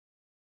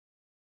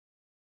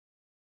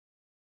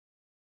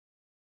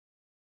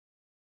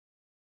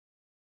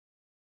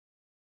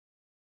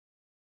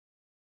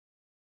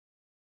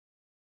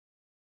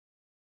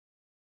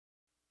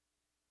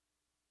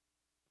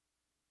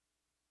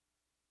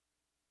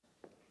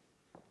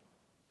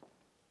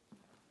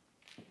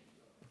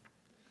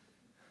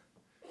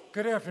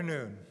Good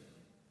afternoon.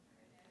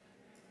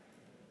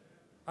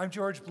 I'm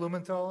George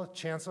Blumenthal,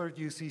 Chancellor at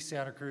UC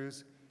Santa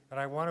Cruz, and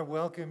I want to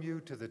welcome you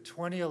to the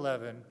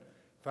 2011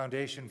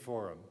 Foundation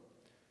Forum.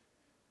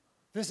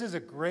 This is a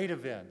great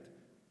event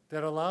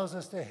that allows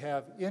us to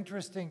have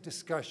interesting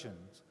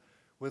discussions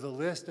with a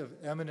list of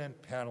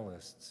eminent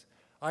panelists.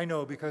 I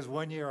know because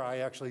one year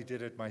I actually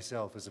did it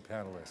myself as a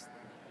panelist.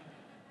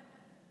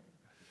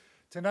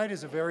 Tonight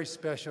is a very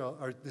special,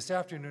 or this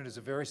afternoon is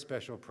a very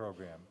special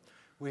program.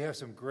 We have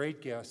some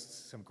great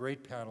guests, some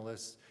great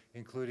panelists,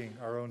 including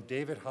our own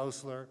David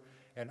Hausler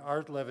and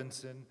Art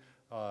Levinson,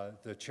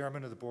 the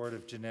chairman of the board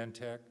of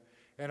Genentech,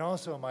 and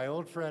also my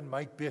old friend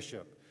Mike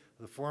Bishop,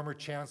 the former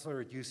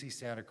chancellor at UC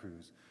Santa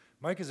Cruz.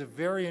 Mike is a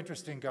very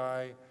interesting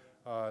guy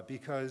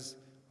because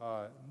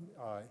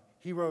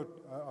he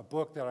wrote a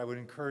book that I would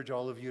encourage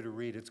all of you to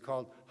read. It's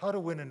called How to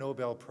Win a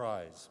Nobel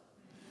Prize.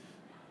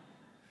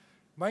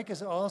 Mike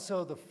is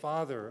also the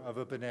father of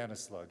a banana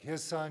slug.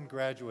 His son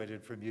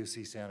graduated from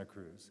UC Santa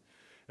Cruz.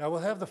 Now,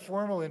 we'll have the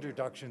formal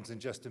introductions in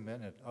just a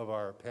minute of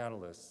our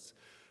panelists,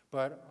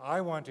 but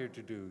I want to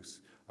introduce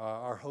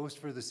our host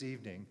for this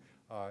evening,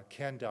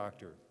 Ken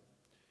Doctor.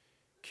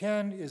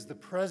 Ken is the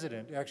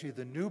president, actually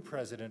the new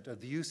president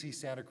of the UC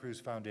Santa Cruz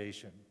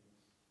Foundation.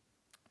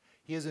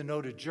 He is a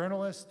noted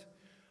journalist,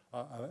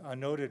 a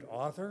noted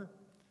author,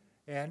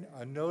 and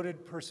a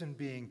noted person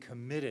being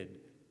committed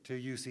to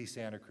UC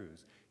Santa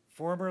Cruz.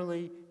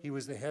 Formerly, he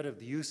was the head of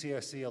the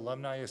UCSC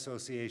Alumni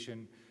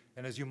Association,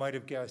 and as you might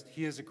have guessed,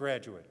 he is a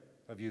graduate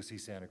of UC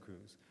Santa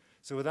Cruz.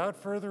 So without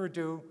further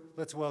ado,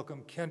 let's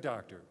welcome Ken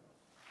Doctor.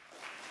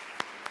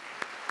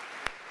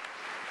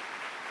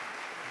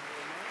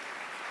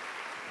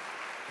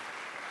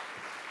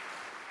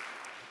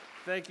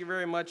 Thank you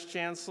very much,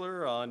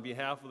 Chancellor. On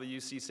behalf of the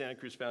UC Santa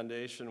Cruz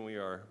Foundation, we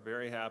are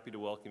very happy to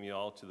welcome you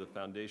all to the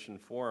Foundation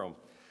Forum.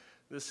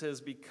 This has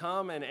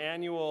become an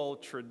annual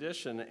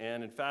tradition,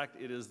 and in fact,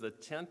 it is the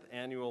 10th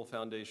annual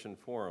Foundation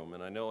Forum,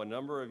 and I know a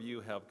number of you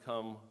have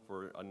come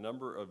for a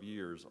number of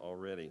years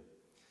already.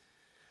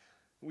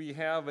 We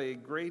have a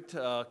great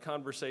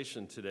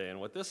conversation today,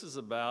 and what this is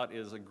about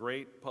is a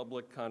great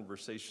public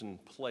conversation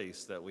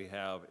place that we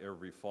have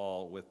every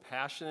fall with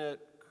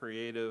passionate,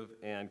 creative,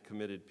 and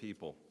committed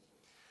people.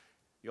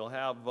 You'll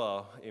have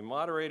a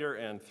moderator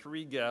and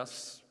 3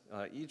 guests.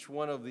 Each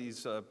one of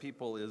these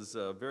people is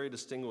very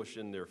distinguished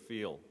in their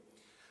field.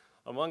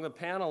 Among the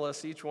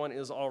panelists, each one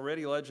is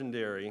already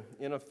legendary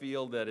in a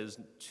field that is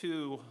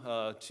too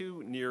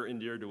near and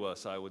dear to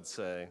us, I would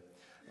say,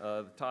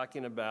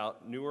 talking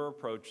about newer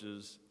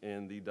approaches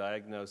in the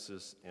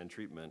diagnosis and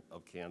treatment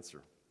of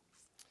cancer.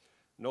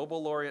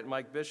 Nobel laureate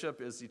Mike Bishop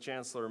is the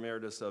Chancellor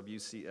Emeritus of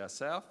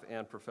UCSF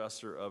and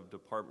Professor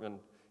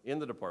in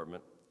the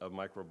Department of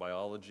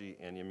Microbiology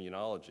and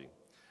Immunology.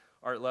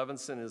 Art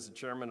Levinson is the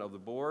chairman of the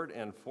board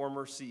and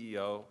former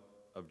CEO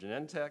of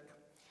Genentech.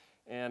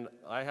 And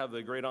I have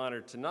the great honor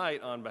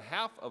tonight, on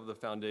behalf of the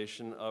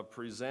foundation, of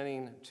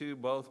presenting to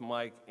both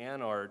Mike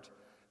and Art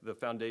the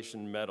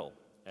Foundation Medal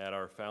at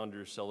our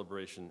Founders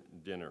Celebration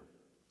dinner.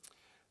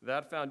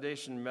 That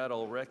Foundation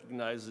Medal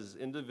recognizes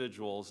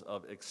individuals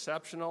of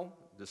exceptional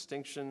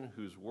distinction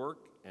whose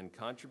work and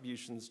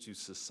contributions to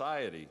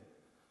society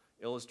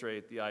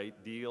illustrate the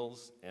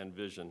ideals and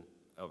vision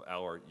of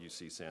our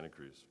UC Santa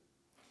Cruz.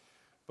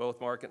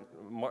 Both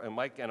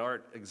Mike and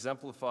Art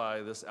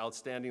exemplify this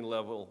outstanding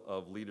level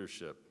of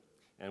leadership,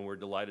 and we're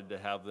delighted to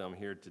have them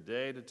here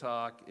today to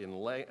talk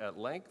at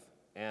length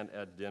and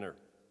at dinner.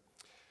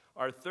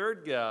 Our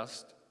third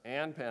guest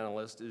and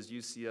panelist is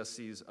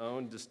UCSC's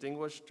own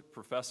distinguished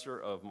professor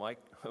of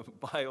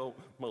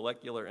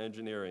biomolecular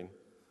engineering.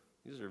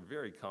 These are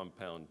very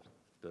compound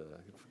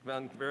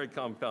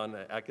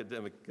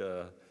academic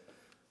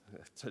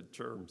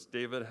terms.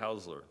 David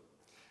Hausler.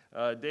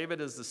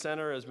 David is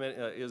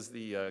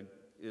the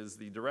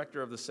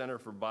director of the Center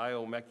for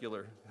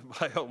Biomolecular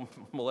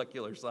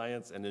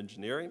Science and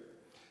Engineering,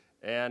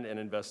 and an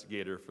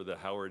investigator for the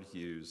Howard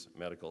Hughes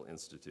Medical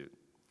Institute.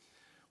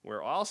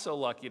 We're also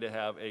lucky to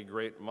have a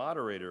great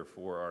moderator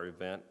for our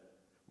event.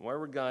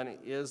 Moira Gunn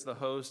is the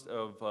host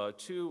of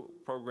 2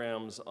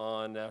 programs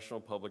on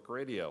National Public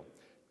Radio,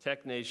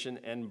 Tech Nation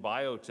and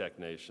Biotech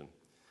Nation.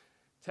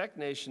 Tech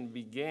Nation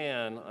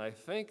began, I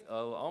think,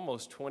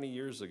 almost 20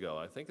 years ago.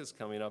 I think it's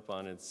coming up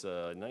on its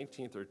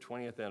 19th or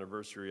 20th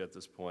anniversary at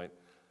this point.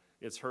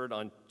 It's heard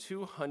on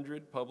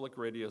 200 public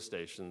radio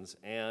stations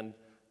and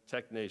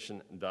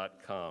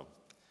technation.com.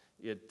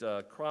 It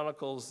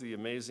chronicles the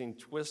amazing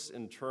twists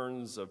and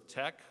turns of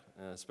tech,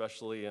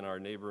 especially in our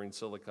neighboring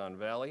Silicon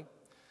Valley,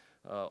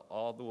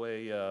 all the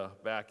way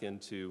back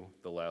into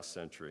the last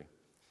century.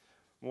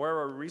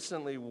 Moira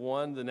recently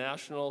won the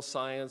National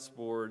Science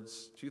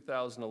Board's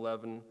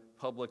 2011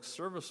 Public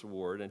Service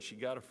Award, and she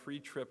got a free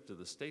trip to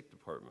the State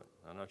Department.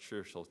 I'm not sure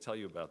if she'll tell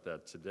you about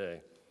that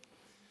today.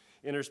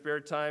 In her spare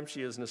time,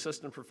 she is an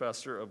assistant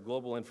professor of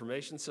global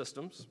information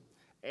systems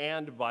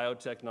and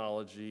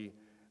biotechnology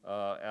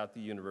at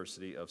the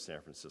University of San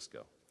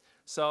Francisco.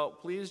 So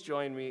please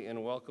join me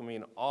in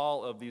welcoming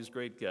all of these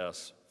great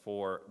guests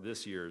for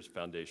this year's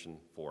Foundation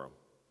Forum.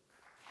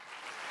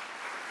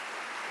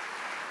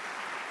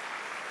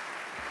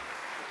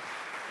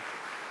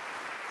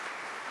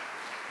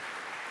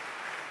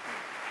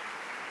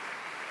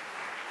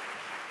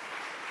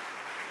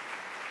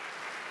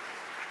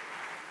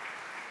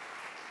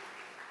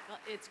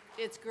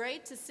 It's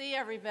great to see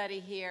everybody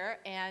here,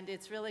 and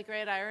it's really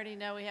great. I already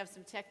know we have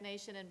some Tech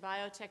Nation and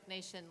Biotech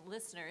Nation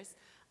listeners.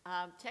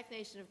 Tech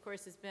Nation, of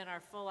course, has been our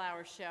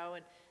full-hour show,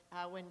 and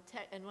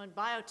when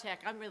biotech,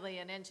 I'm really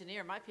an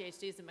engineer. My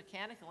PhD is in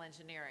mechanical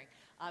engineering.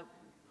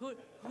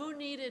 Who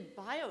needed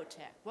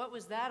biotech? What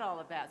was that all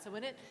about? So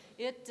when it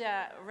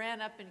ran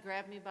up and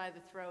grabbed me by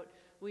the throat,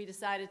 we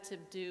decided to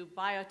do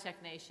Biotech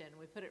Nation.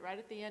 We put it right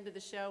at the end of the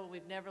show, and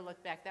we've never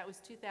looked back. That was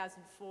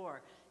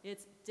 2004.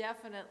 It's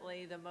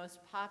definitely the most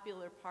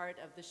popular part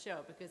of the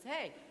show because,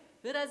 hey,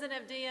 who doesn't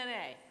have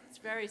DNA? It's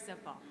very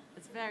simple.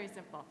 It's very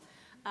simple.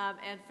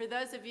 And for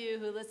those of you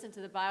who listen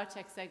to the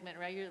biotech segment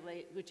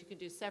regularly, which you can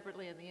do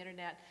separately on the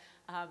internet,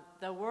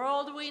 the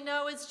world we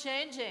know is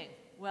changing.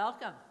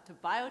 Welcome to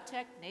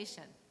Biotech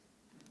Nation.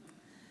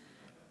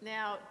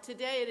 Now,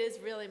 today it is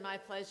really my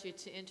pleasure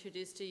to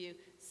introduce to you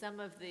some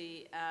of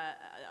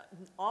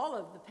all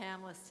of the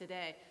panelists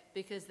today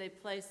because they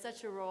play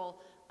such a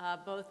role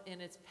both in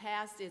its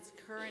past, its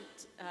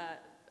current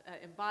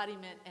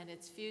embodiment, and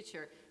its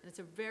future. And it's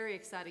a very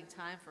exciting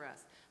time for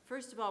us.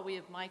 First of all, we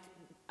have Mike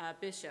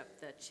Bishop,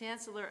 the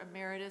Chancellor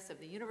Emeritus of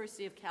the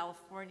University of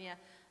California,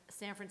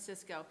 San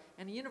Francisco,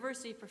 and a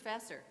university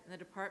professor in the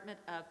Department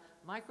of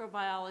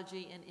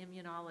Microbiology and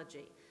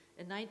Immunology.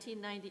 In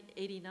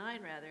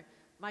 1989,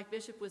 Mike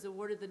Bishop was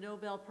awarded the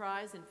Nobel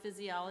Prize in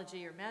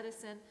Physiology or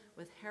Medicine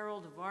with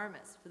Harold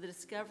Varmus for the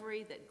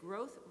discovery that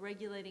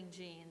growth-regulating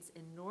genes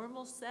in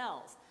normal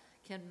cells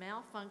can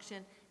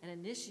malfunction and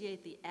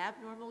initiate the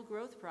abnormal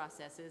growth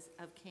processes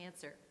of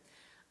cancer.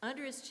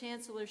 Under his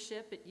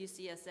chancellorship at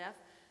UCSF,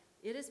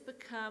 it has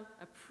become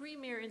a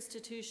premier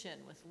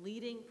institution with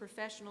leading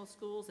professional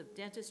schools of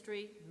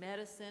dentistry,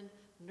 medicine,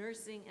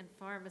 nursing, and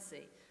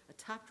pharmacy, a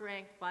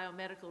top-ranked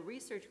biomedical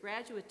research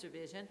graduate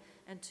division,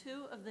 and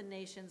 2 of the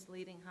nation's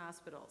leading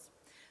hospitals.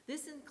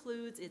 This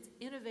includes its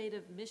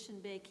innovative Mission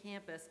Bay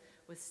campus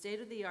with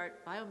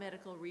state-of-the-art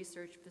biomedical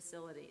research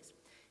facilities.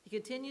 He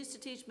continues to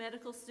teach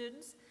medical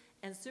students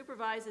and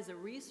supervises a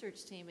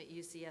research team at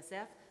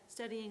UCSF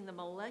studying the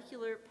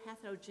molecular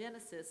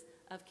pathogenesis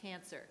of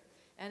cancer.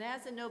 And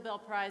as a Nobel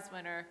Prize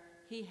winner,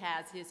 he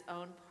has his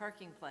own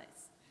parking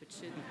place, which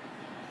should be.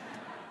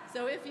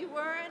 So if you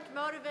weren't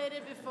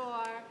motivated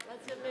before,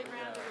 let's give a big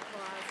round of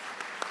applause.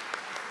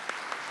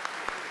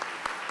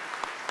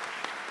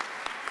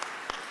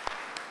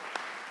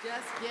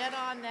 Just get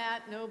on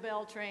that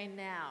Nobel train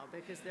now,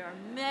 because there are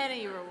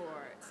many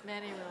rewards,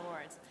 many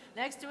rewards.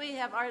 Next we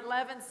have Art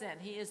Levinson.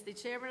 He is the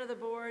chairman of the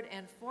board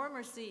and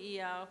former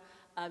CEO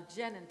of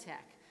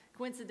Genentech.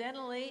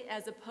 Coincidentally,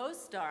 as a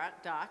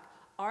postdoc,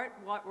 Art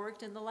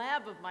worked in the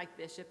lab of Mike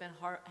Bishop and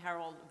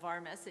Harold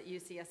Varmus at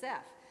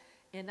UCSF.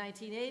 In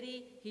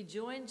 1980, he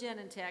joined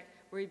Genentech,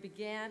 where he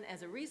began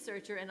as a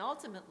researcher and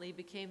ultimately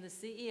became the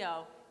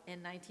CEO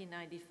in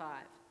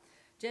 1995.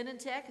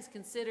 Genentech is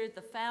considered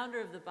the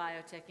founder of the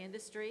biotech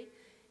industry.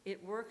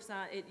 It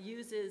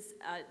uses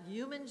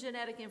human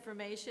genetic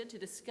information to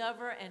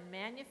discover and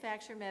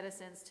manufacture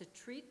medicines to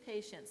treat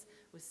patients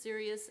with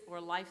serious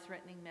or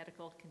life-threatening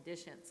medical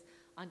conditions.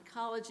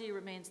 Oncology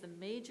remains the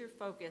major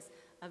focus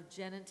of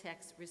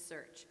Genentech's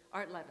research.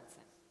 Art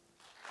Levinson.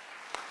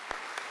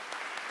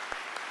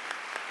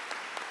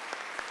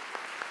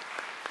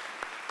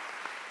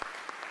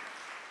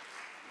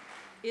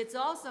 It's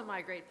also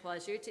my great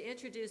pleasure to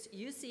introduce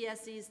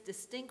UCSC's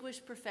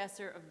Distinguished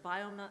Professor of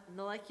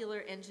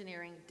Biomolecular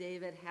Engineering,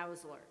 David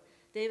Hausler.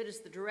 David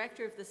is the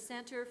director of the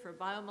Center for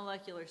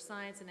Biomolecular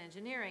Science and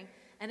Engineering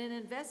and an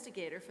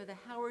investigator for the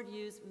Howard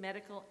Hughes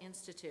Medical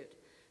Institute.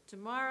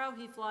 Tomorrow,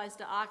 he flies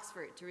to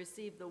Oxford to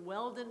receive the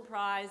Weldon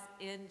Prize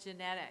in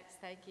Genetics.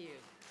 Thank you.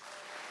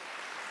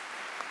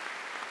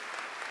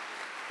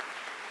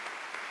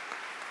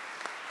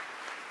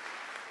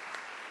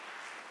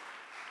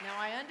 Now,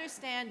 I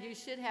understand you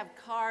should have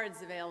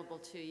cards available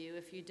to you.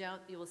 If you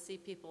don't, you will see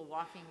people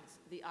walking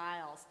the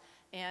aisles.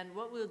 And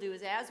what we'll do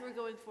is, as we're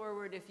going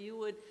forward, if you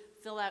would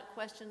fill out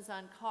questions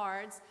on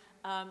cards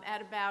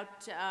at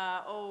about,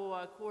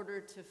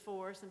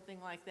 3:45,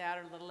 something like that,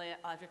 or a little later,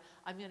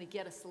 I'm going to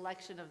get a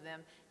selection of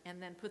them and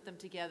then put them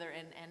together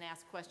and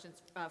ask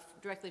questions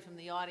directly from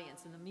the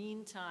audience. In the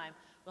meantime,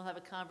 we'll have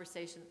a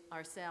conversation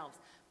ourselves.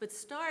 But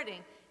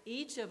starting,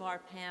 each of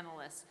our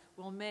panelists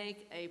will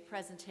make a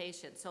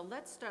presentation. So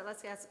let's start.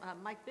 Let's ask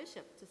Mike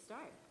Bishop to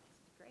start.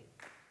 Great.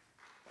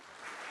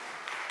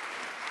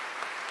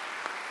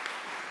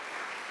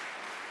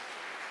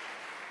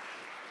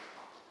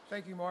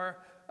 Thank you, Maura.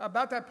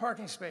 About that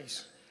parking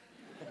space.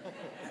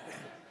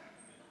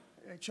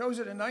 I chose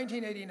it in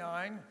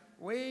 1989,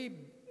 way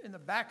in the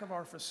back of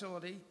our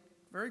facility,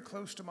 very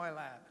close to my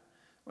lab.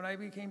 When I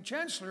became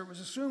chancellor, it was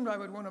assumed I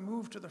would want to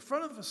move to the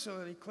front of the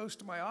facility, close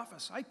to my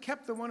office. I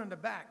kept the one in the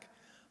back.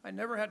 I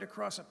never had to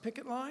cross a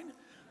picket line.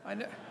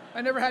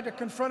 I never had to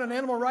confront an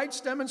animal rights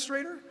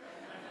demonstrator.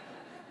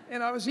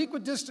 And I was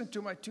equidistant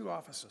to my 2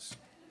 offices.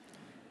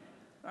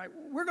 All right,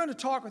 we're going to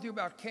talk with you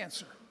about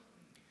cancer.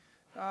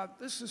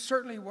 This is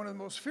certainly one of the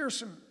most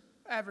fearsome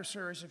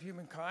adversaries of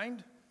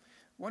humankind.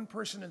 1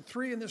 person in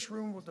 3 in this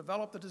room will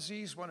develop the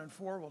disease, 1 in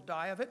 4 will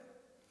die of it.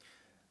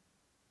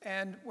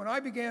 And when I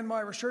began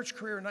my research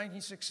career in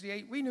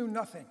 1968, we knew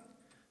nothing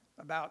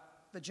about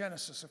the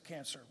genesis of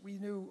cancer. We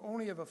knew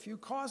only of a few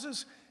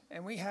causes,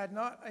 and we had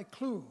not a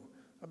clue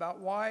about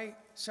why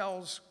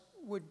cells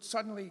would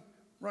suddenly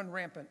run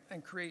rampant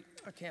and create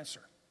a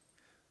cancer.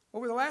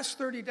 Over the last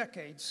 30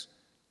 decades,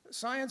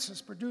 science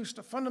has produced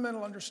a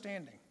fundamental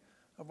understanding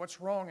of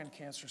what's wrong in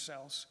cancer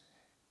cells,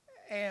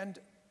 and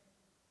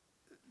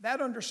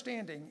that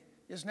understanding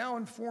is now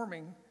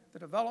informing the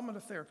development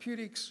of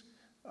therapeutics,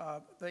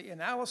 the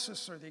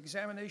analysis or the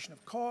examination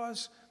of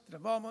cause, the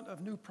development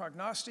of new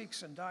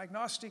prognostics and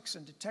diagnostics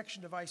and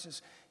detection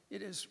devices.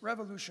 It has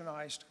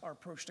revolutionized our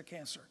approach to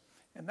cancer,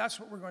 and that's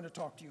what we're going to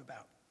talk to you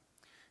about.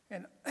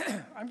 And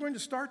I'm going to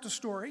start the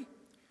story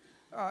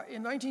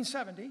in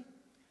 1970,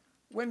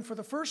 when for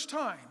the first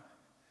time,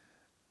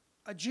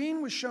 a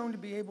gene was shown to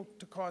be able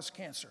to cause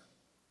cancer.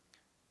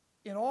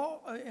 In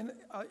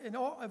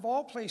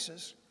all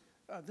places,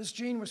 this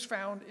gene was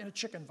found in a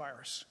chicken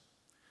virus,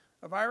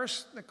 a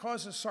virus that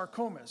causes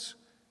sarcomas,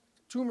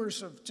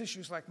 tumors of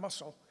tissues like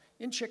muscle,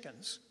 in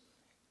chickens,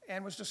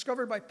 and was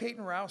discovered by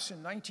Peyton Rouse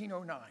in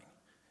 1909.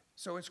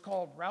 So it's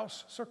called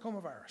Rouse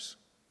sarcoma virus.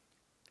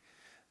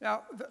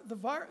 Now,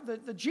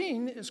 the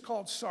gene is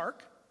called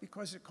SARC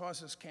because it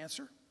causes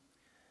cancer.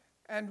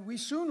 And we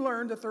soon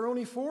learned that there are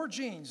only 4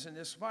 genes in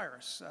this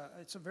virus.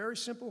 It's a very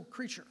simple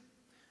creature.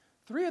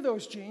 3 of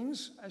those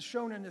genes, as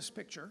shown in this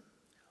picture,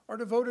 are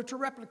devoted to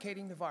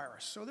replicating the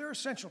virus, so they're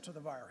essential to the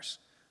virus.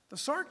 The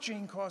SARC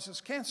gene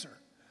causes cancer,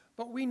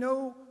 but we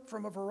know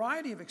from a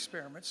variety of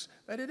experiments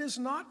that it is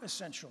not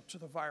essential to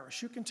the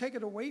virus. You can take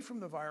it away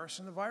from the virus,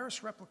 and the virus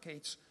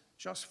replicates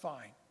just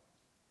fine.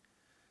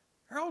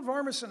 Harold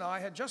Varmus and I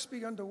had just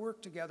begun to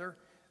work together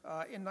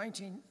in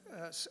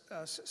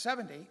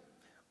 1970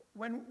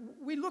 when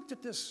we looked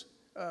at this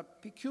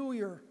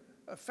peculiar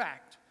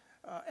fact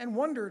and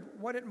wondered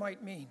what it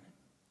might mean.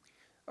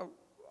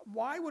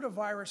 Why would a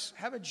virus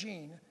have a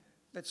gene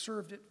that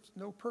served it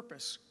no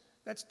purpose?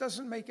 That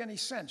doesn't make any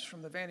sense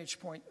from the vantage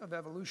point of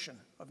evolution,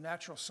 of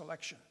natural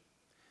selection.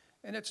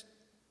 And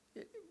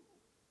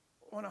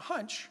on a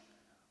hunch,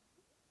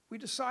 we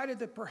decided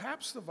that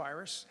perhaps the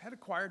virus had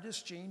acquired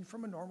this gene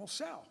from a normal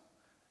cell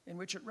in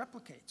which it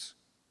replicates.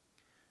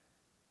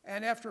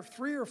 And after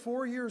 3 or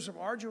 4 years of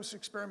arduous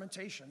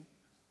experimentation,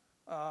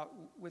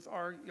 with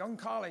our young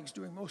colleagues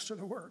doing most of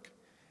the work,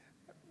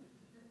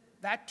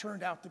 that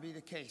turned out to be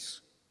the case.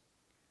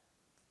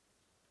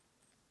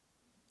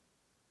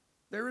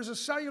 There is a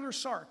cellular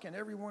SARC in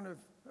every one of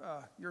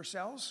your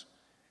cells,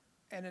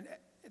 and in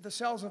the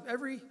cells of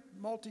every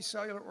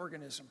multicellular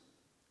organism.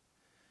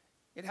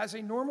 It has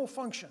a normal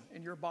function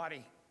in your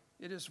body.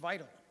 It is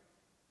vital.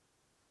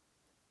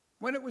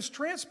 When it was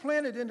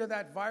transplanted into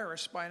that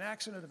virus by an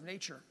accident of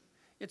nature,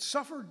 it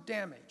suffered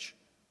damage,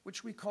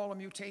 which we call a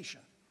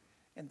mutation,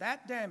 and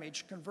that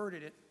damage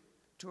converted it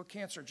to a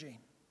cancer gene.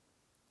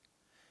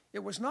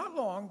 It was not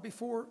long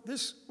before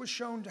this was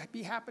shown to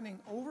be happening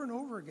over and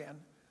over again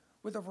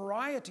with a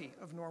variety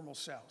of normal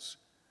cells.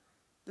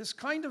 This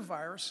kind of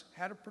virus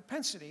had a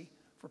propensity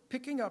for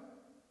picking up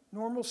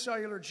normal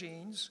cellular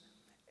genes,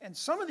 and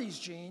some of these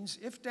genes,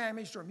 if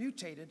damaged or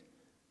mutated,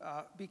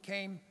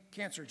 became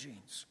cancer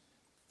genes.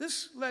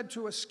 This led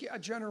to a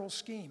general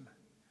scheme.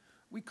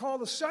 We call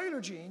the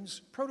cellular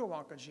genes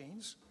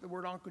proto-oncogenes. The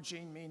word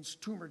oncogene means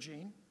tumor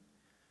gene.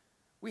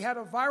 We had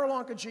a viral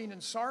oncogene in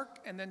SARC,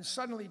 and then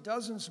suddenly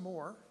dozens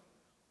more,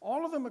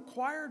 all of them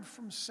acquired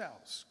from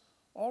cells,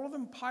 all of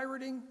them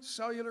pirating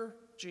cellular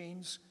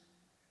genes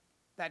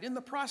that in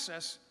the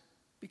process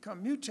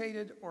become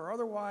mutated or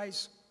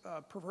otherwise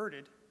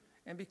perverted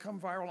and become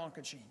viral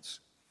oncogenes.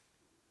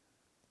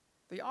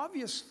 The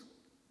obvious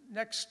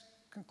next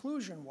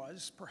conclusion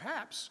was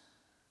perhaps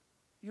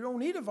you don't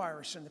need a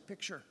virus in the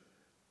picture.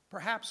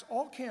 Perhaps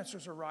all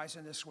cancers arise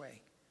in this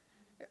way.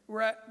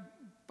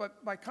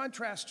 But by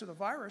contrast to the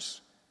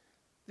virus,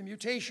 the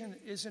mutation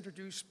is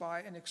introduced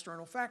by an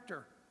external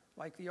factor,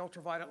 like the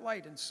ultraviolet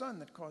light and sun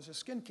that causes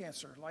skin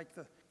cancer, like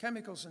the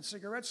chemicals in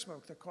cigarette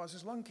smoke that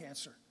causes lung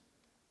cancer.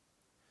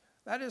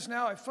 That is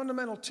now a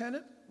fundamental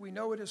tenet. We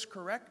know it is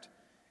correct,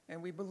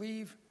 and we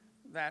believe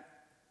that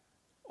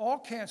all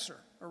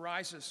cancer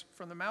arises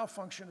from the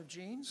malfunction of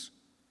genes.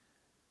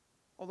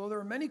 Although there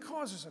are many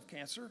causes of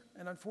cancer,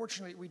 and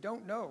unfortunately we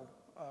don't know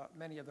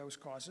many of those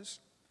causes,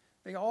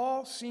 they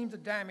all seem to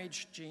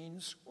damage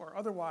genes or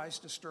otherwise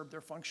disturb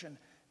their function,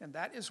 and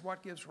that is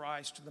what gives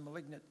rise to the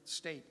malignant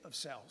state of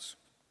cells,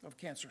 of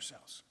cancer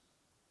cells.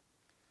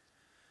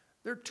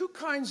 There are 2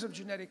 kinds of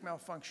genetic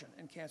malfunction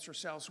in cancer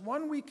cells.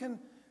 One we can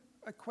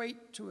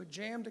equate to a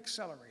jammed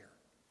accelerator.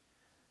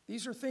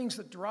 These are things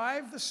that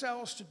drive the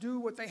cells to do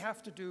what they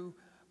have to do,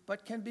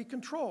 but can be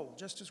controlled,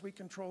 just as we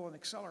control an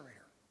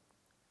accelerator.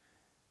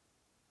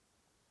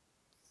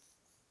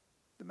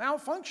 The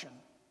malfunction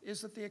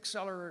is that the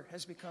accelerator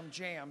has become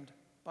jammed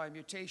by a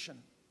mutation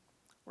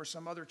or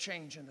some other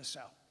change in the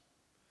cell.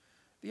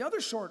 The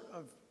other sort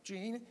of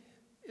gene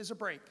is a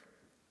brake,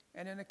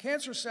 and in a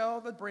cancer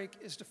cell, the brake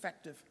is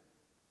defective.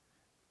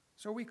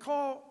 So we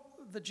call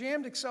the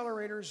jammed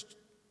accelerators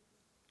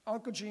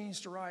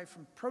oncogenes derived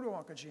from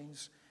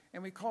proto-oncogenes,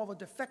 and we call the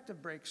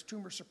defective breaks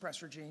tumor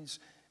suppressor genes,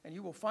 and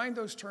you will find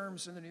those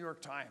terms in the New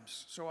York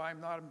Times, so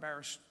I'm not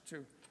embarrassed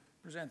to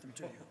present them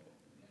to you.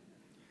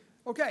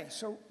 Okay,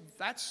 so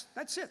that's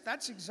it.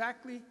 That's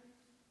exactly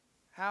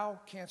how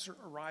cancer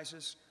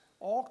arises.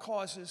 All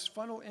causes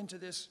funnel into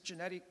this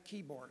genetic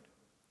keyboard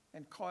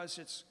and cause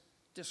its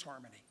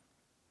disharmony.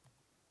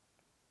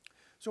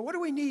 So what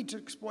do we need to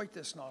exploit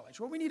this knowledge?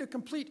 Well, we need a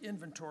complete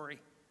inventory.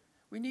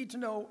 We need to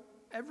know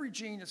every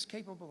gene that's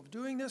capable of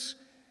doing this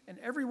and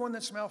every one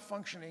that's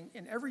malfunctioning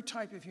in every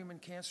type of human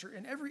cancer,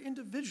 in every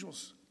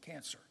individual's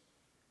cancer.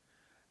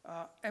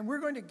 And we're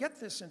going to get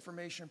this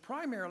information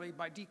primarily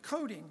by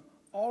decoding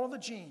all of the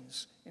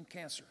genes in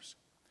cancers.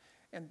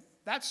 And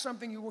that's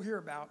something you will hear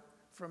about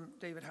from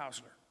David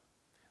Hausler.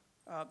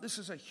 This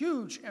is a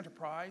huge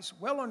enterprise,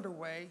 well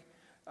underway.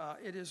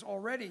 It is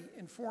already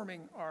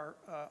informing our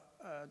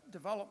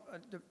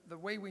the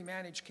way we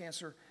manage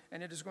cancer,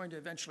 and it is going to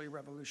eventually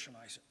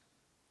revolutionize it.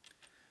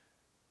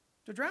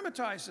 To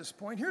dramatize this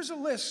point, here's a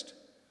list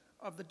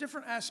of the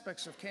different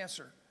aspects of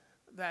cancer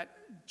that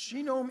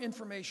genome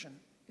information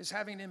is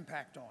having an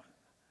impact on.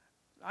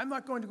 I'm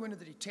not going to go into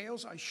the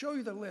details. I show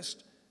you the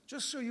list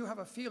just so you have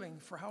a feeling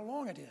for how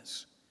long it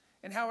is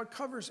and how it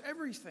covers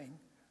everything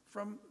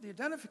from the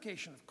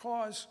identification of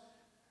cause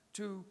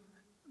to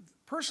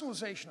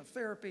personalization of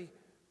therapy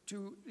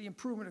to the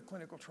improvement of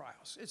clinical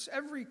trials. It's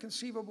every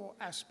conceivable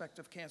aspect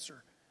of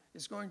cancer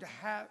is going to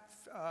have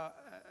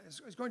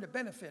is going to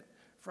benefit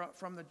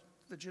from the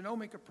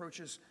genomic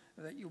approaches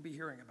that you'll be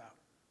hearing about.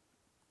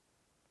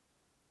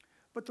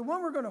 But the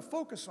one we're going to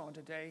focus on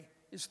today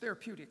is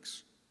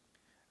therapeutics.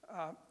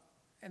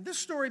 And this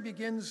story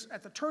begins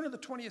at the turn of the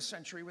 20th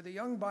century with a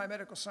young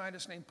biomedical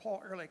scientist named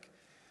Paul Ehrlich.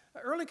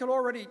 Ehrlich had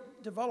already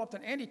developed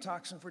an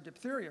antitoxin for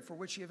diphtheria, for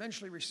which he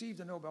eventually received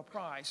the Nobel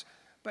Prize.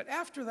 But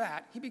after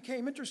that, he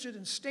became interested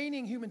in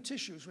staining human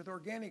tissues with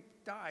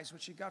organic dyes,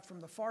 which he got from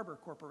the Farber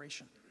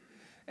Corporation.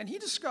 And he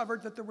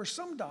discovered that there were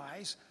some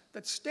dyes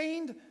that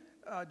stained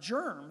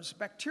germs,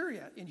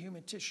 bacteria in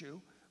human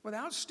tissue,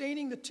 without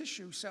staining the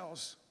tissue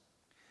cells.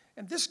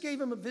 And this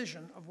gave him a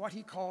vision of what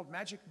he called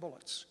magic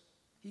bullets.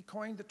 He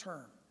coined the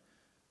term.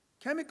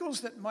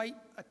 Chemicals that might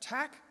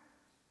attack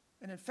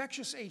an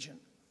infectious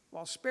agent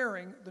while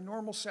sparing the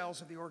normal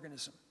cells of the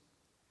organism.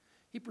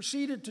 He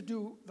proceeded to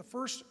do the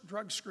first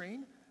drug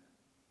screen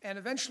and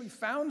eventually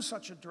found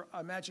such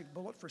a magic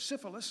bullet for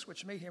syphilis,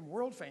 which made him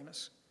world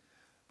famous.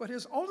 But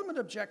his ultimate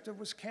objective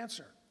was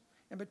cancer.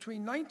 And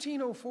between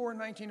 1904 and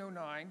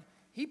 1909,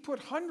 he put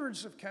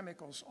hundreds of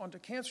chemicals onto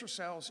cancer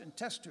cells in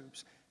test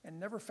tubes and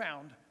never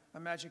found a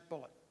magic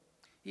bullet.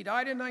 He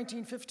died in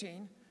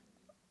 1915,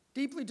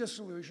 deeply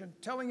disillusioned,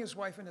 telling his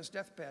wife in his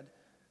deathbed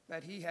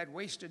that he had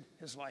wasted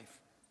his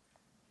life.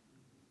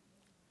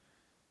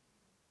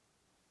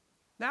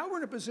 Now we're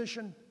in a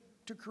position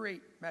to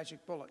create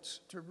magic bullets,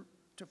 to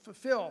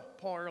fulfill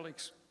Paul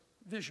Ehrlich's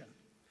vision,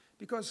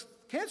 because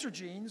cancer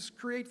genes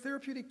create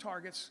therapeutic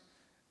targets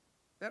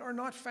that are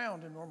not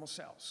found in normal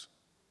cells.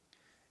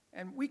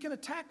 And we can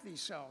attack these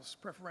cells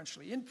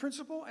preferentially, in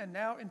principle and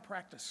now in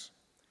practice.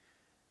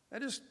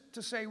 That is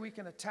to say, we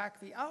can attack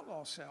the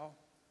outlaw cell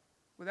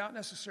without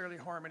necessarily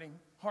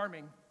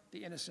harming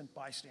the innocent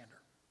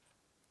bystander.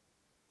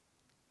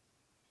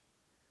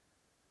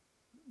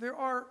 There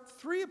are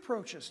three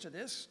approaches to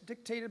this,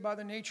 dictated by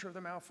the nature of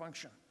the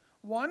malfunction.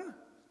 One,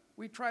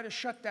 we try to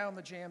shut down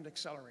the jammed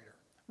accelerator.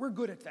 We're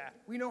good at that.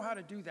 We know how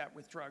to do that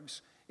with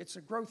drugs. It's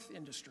a growth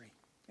industry,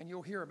 and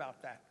you'll hear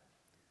about that.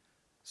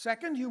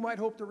 Second, you might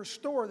hope to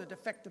restore the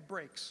defective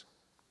brakes.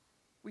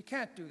 We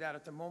can't do that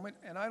at the moment,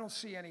 and I don't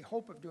see any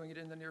hope of doing it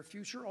in the near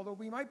future, although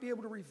we might be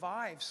able to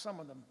revive some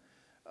of them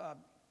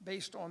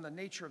based on the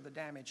nature of the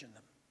damage in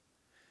them.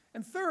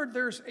 And third,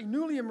 there's a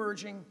newly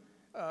emerging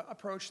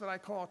approach that I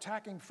call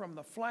attacking from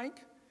the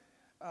flank,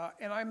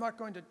 and I'm not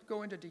going to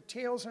go into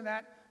details on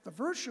that. The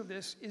virtue of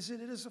this is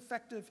that it is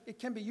effective. It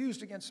can be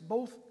used against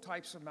both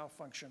types of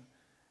malfunction,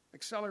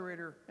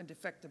 accelerator and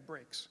defective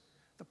brakes.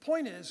 The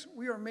point is,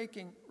 we are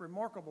making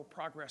remarkable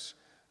progress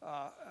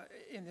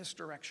in this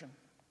direction.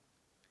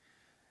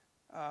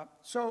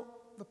 So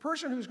the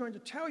person who's going to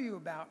tell you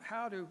about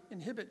how to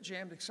inhibit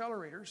jammed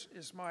accelerators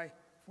is my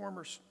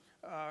former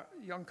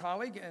young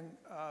colleague, and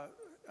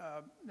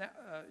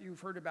you've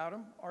heard about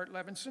him, Art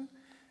Levinson.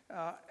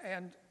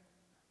 And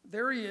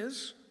there he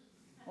is,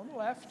 on the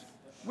left,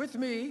 with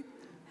me,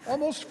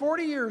 almost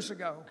 40 years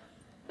ago.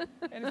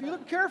 And if you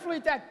look carefully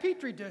at that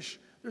Petri dish,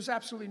 there's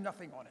absolutely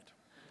nothing on it.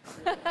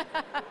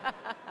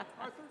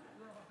 Arthur,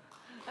 you're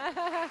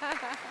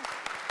on.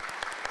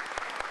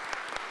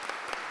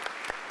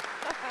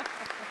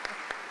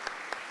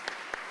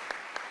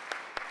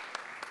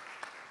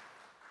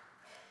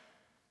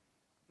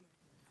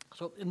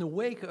 So in the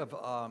wake of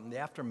the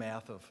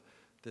aftermath of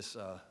this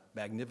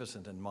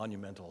magnificent and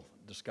monumental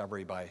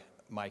discovery by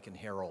Mike and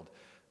Harold,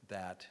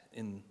 that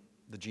in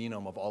the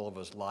genome of all of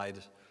us lied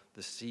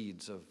the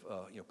seeds of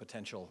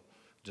potential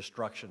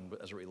destruction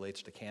as it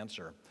relates to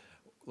cancer,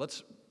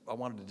 I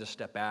wanted to just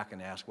step back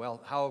and ask,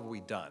 well, how have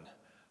we done?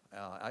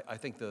 I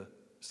think the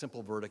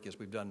simple verdict is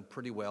we've done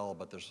pretty well,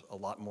 but there's a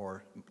lot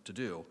more to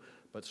do.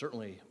 But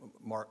certainly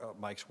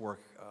Mike's work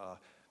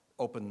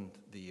opened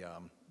the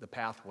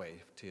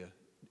pathway to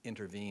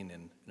intervene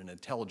in an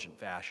intelligent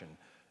fashion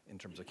in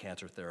terms of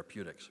cancer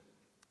therapeutics.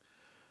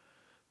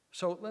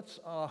 So let's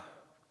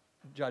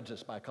judge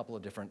this by a couple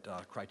of different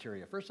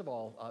criteria. First of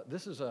all,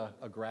 this is a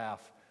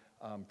graph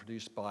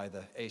produced by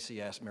the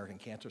ACS, American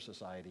Cancer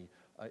Society.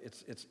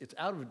 It's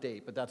out of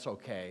date, but that's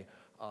okay,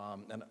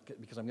 and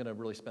because I'm going to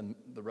really spend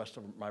the rest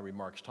of my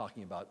remarks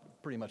talking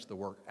about pretty much the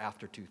work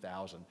after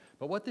 2000.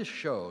 But what this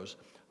shows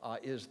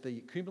is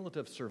the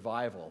cumulative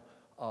survival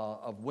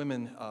of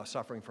women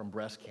suffering from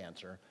breast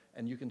cancer,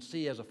 and you can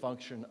see as a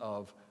function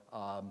of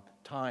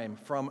time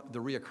from the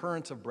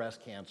reoccurrence of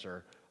breast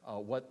cancer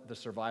what the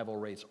survival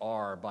rates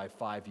are by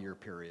 5-year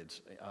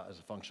periods as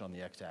a function on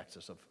the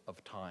x-axis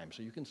of time.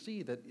 So you can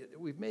see that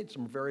we've made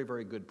some very,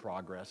 very good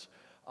progress,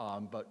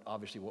 but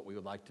obviously what we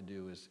would like to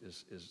do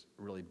is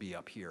really be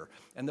up here.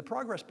 And the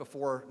progress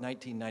before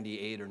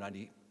 1998 or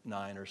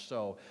 99 or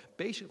so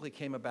basically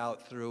came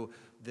about through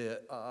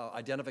the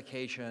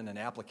identification and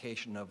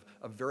application of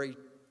very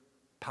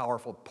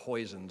powerful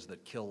poisons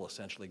that kill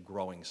essentially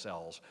growing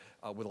cells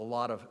with a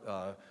lot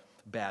of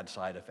bad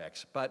side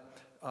effects. But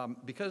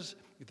because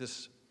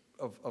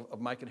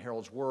of Mike and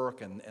Harold's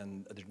work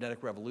and the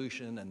genetic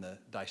revolution and the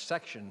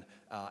dissection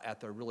at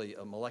the really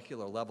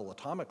molecular level,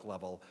 atomic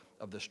level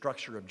of the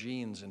structure of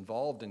genes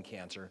involved in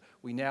cancer,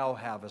 we now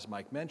have, as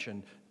Mike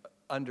mentioned,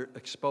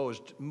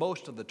 underexposed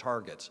most of the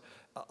targets,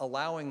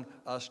 allowing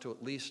us to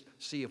at least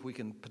see if we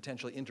can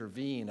potentially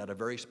intervene at a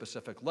very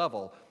specific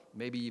level,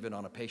 maybe even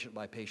on a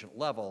patient-by-patient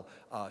level,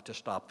 to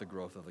stop the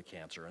growth of the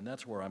cancer. And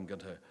that's where I'm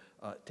going to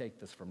take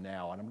this from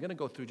now. And I'm going to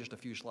go through just a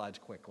few slides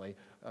quickly.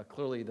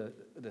 Clearly,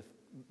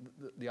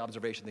 the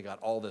observation that got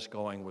all this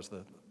going was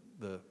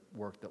the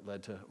work that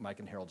led to Mike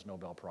and Harold's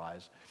Nobel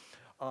Prize.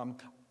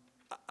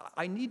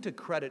 I need to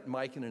credit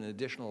Mike in an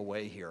additional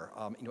way here.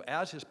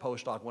 As his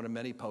postdoc, one of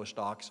many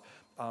postdocs,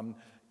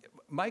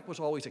 Mike was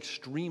always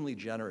extremely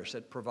generous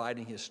at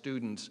providing his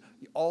students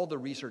all the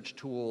research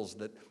tools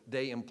that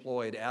they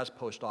employed as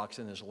postdocs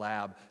in his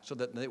lab, so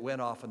that they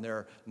went off in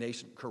their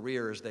nascent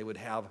careers, they would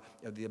have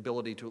the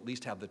ability to at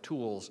least have the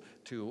tools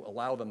to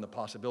allow them the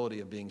possibility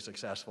of being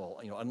successful.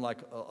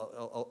 Unlike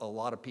a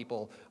lot of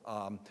people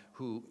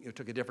who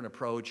took a different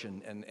approach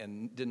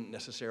and didn't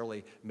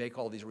necessarily make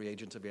all these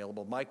reagents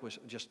available, Mike was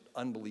just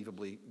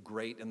unbelievably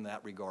great in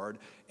that regard,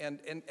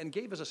 and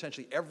gave us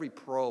essentially every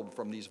probe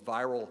from these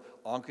viral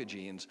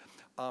oncogenes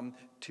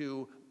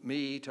to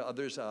me, to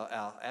others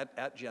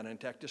at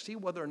Genentech, to see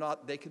whether or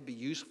not they could be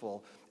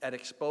useful at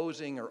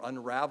exposing or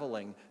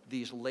unraveling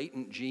these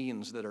latent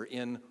genes that are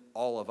in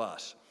all of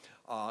us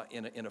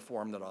in a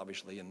form that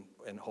obviously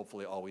and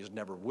hopefully always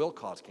never will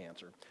cause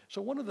cancer.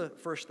 So one of the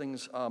first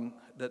things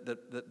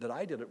that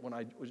I did when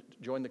I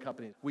joined the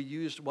company, we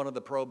used one of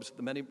the probes,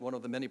 one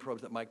of the many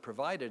probes that Mike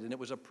provided, and it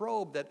was a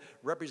probe that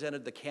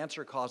represented the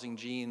cancer-causing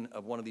gene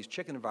of one of these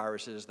chicken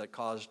viruses that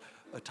caused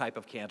a type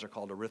of cancer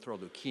called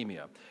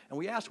erythroleukemia. And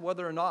we asked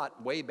whether or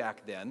not, way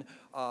back then,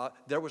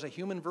 there was a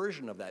human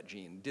version of that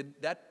gene. Did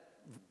that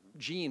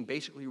gene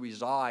basically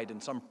reside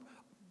in some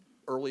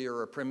earlier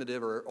or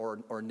primitive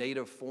or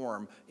native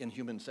form in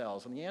human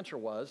cells? And the answer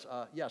was,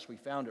 yes, we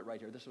found it right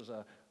here. This was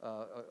a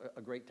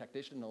great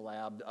technician in the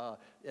lab.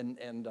 And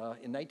in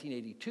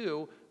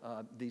 1982,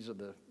 these are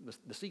the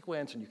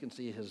sequence, and you can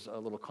see his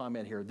little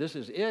comment here. This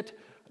is it,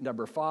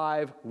 number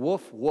 5,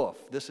 woof,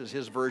 woof. This is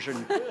his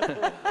version,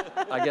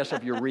 I guess,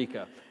 of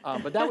Eureka.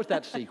 But that was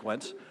that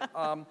sequence.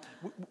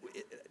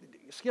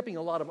 Skipping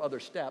a lot of other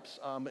steps,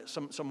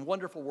 some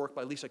wonderful work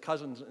by Lisa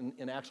Cousins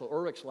in Axel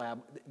Ulrich's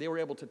lab. They were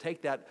able to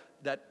take that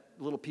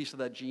little piece of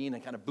that gene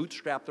and kind of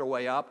bootstrap their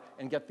way up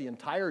and get the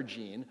entire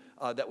gene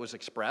that was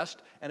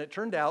expressed. And it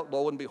turned out,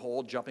 lo and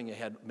behold, jumping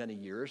ahead many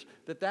years,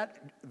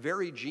 that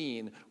very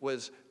gene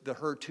was the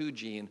HER2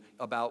 gene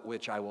about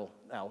which I will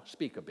now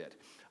speak a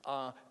bit.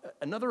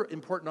 Another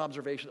important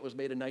observation that was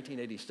made in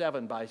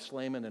 1987 by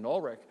Slayman and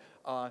Ulrich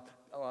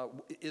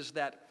is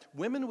that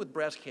women with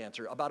breast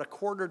cancer, about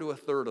 1/4 to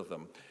 1/3 of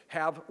them,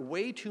 have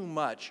way too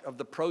much of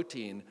the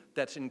protein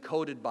that's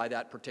encoded by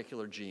that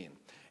particular gene.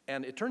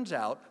 And it turns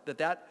out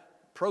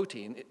that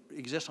protein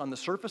exists on the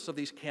surface of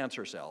these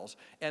cancer cells,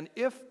 and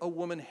if a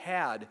woman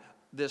had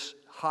this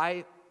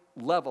high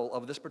level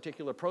of this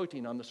particular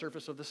protein on the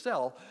surface of the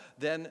cell,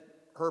 then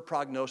her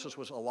prognosis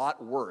was a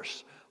lot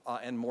worse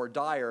and more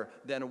dire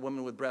than a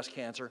woman with breast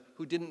cancer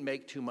who didn't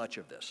make too much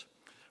of this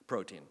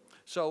protein.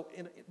 So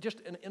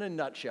in a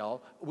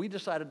nutshell, we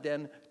decided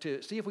then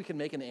to see if we can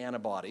make an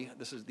antibody.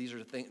 These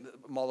are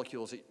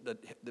molecules that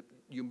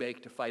you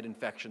make to fight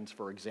infections,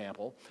 for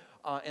example.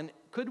 And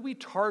could we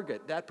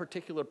target that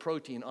particular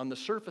protein on the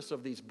surface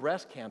of these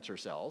breast cancer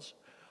cells?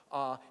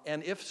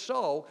 And if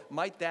so,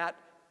 might that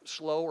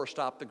slow or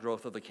stop the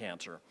growth of the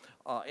cancer?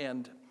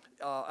 And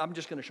I'm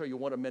just going to show you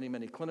one of many,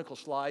 many clinical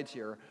slides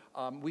here.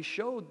 We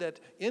showed that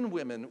in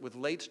women with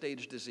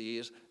late-stage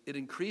disease, it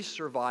increased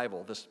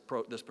survival,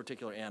 this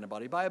particular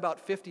antibody, by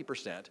about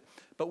 50%.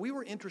 But we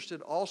were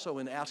interested also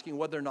in asking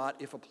whether or not,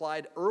 if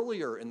applied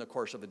earlier in the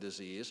course of a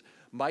disease,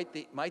 might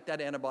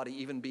that antibody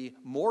even be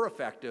more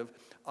effective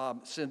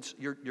since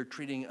you're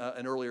treating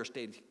an earlier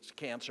stage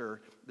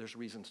cancer. There's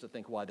reasons to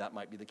think why that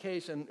might be the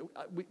case, and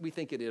we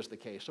think it is the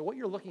case. So what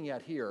you're looking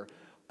at here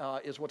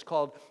is what's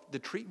called the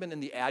treatment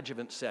in the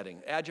adjuvant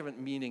setting. Adjuvant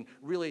meaning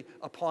really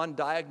upon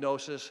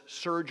diagnosis,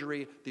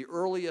 surgery, the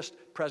earliest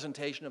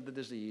presentation of the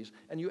disease,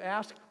 and you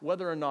ask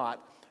whether or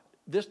not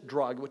this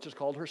drug, which is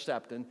called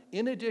Herceptin,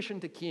 in addition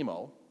to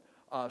chemo,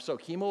 so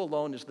chemo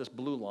alone is this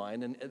blue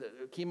line, and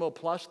chemo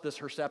plus this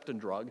Herceptin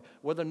drug,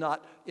 whether or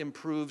not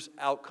improves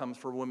outcomes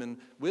for women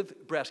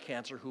with breast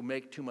cancer who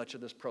make too much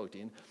of this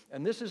protein.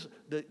 And this is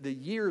the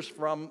years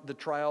from the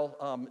trial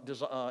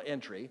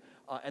entry,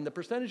 and the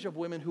percentage of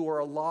women who are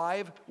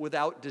alive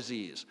without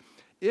disease.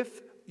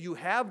 If you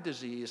have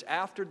disease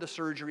after the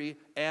surgery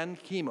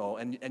and chemo,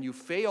 and you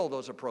fail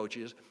those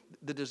approaches,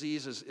 the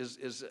disease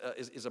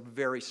is a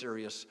very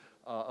serious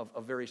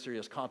of very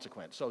serious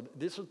consequence. So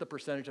this is the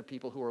percentage of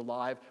people who are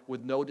alive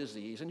with no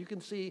disease, and you can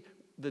see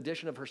the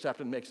addition of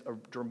Herceptin makes a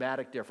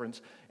dramatic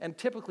difference. And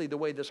typically the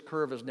way this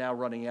curve is now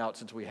running out,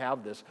 since we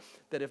have this,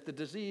 that if the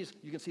disease,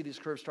 you can see these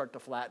curves start to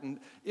flatten.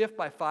 If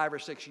by 5 or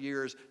 6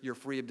 years you're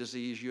free of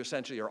disease, you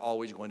essentially are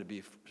always going to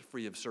be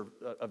free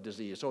of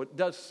disease. So it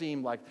does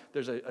seem like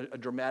there's a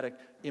dramatic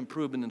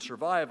improvement in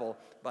survival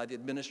by the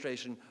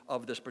administration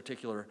of this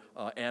particular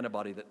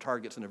antibody that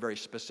targets in a very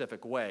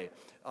specific way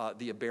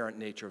the aberrant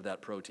nature of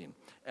that protein.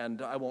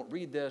 And I won't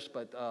read this,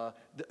 but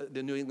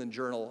the New England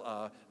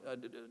Journal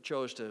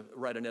chose to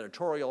write an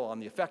editorial on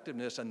the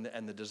effectiveness and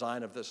the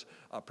design of this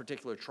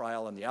particular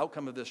trial and the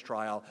outcome of this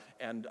trial.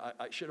 And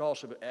I should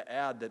also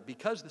add that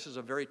because this is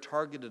a very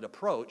targeted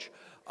approach,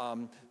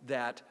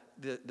 that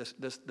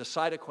the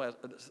side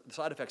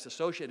effects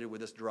associated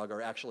with this drug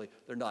are actually,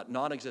 they're not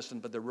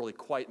non-existent, but they're really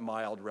quite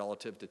mild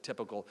relative to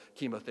typical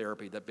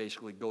chemotherapy that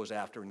basically goes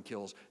after and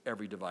kills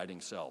every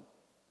dividing cell.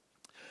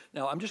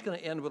 Now, I'm just going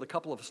to end with a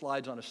couple of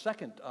slides on a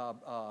second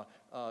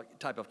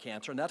type of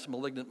cancer, and that's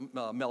malignant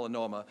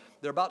melanoma.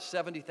 There are about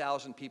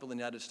 70,000 people in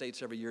the United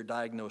States every year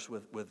diagnosed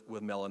with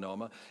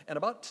melanoma, and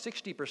about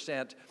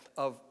 60%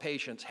 of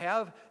patients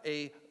have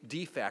a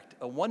defect,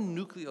 a one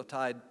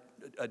nucleotide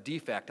a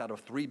defect out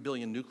of 3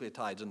 billion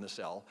nucleotides in the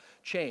cell,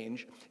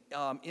 change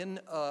in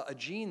a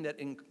gene that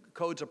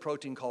encodes a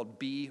protein called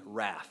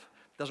BRAF.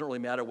 Doesn't really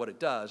matter what it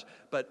does,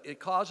 but it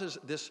causes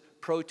this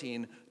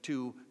protein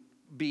to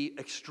be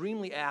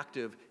extremely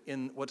active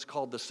in what's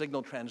called the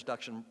signal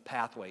transduction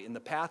pathway, in the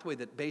pathway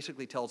that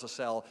basically tells a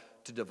cell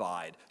to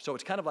divide. So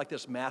it's kind of like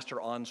this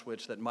master on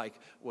switch that Mike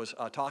was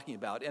talking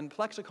about. And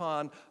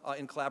Plexicon,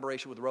 in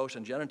collaboration with Roche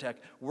and Genentech,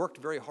 worked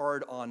very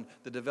hard on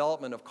the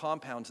development of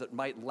compounds that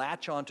might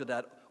latch onto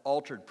that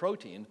altered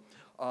protein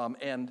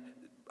and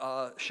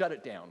shut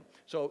it down.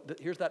 So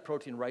here's that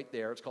protein right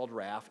there. It's called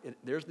RAF.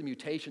 There's the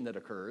mutation that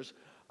occurs.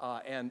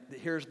 And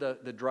here's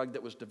the drug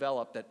that was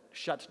developed that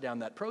shuts down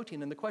that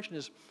protein. And the question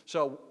is,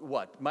 so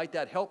what? Might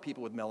that help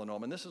people with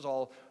melanoma? And this is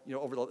all,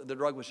 over the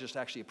drug was just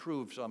actually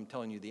approved, so I'm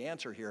telling you the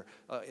answer here,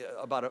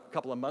 about a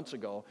couple of months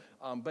ago.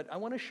 But I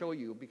want to show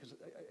you, because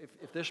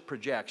if this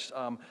projects,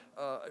 a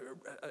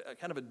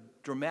kind of a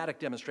dramatic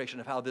demonstration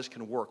of how this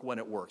can work when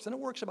it works. And it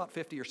works about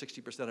 50 or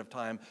 60% of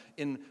time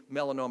in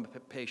melanoma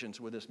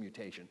patients with this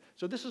mutation.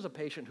 So this is a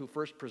patient who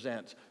first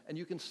presents, and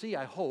you can see,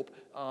 I hope,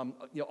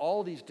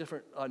 all these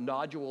different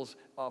nodules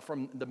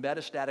from the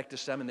metastatic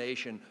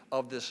dissemination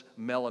of this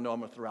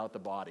melanoma throughout the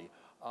body.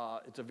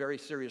 It's a very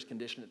serious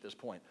condition at this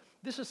point.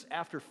 This is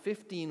after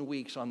 15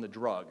 weeks on the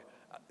drug.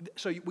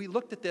 So we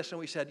looked at this and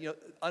we said,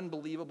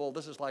 unbelievable,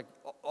 this is like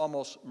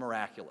almost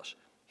miraculous.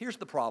 Here's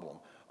the problem.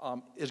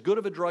 As good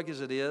of a drug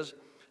as it is,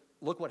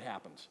 look what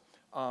happens.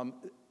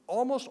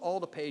 Almost all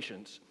the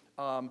patients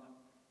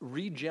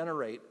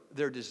regenerate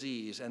their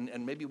disease,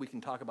 and maybe we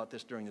can talk about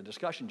this during the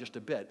discussion just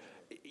a bit.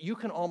 You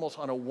can almost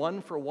on a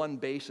one-for-one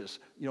basis,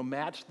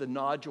 match the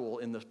nodule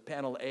in the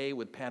panel A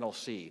with panel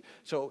C.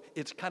 So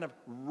it's kind of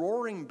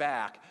roaring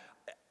back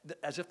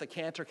as if the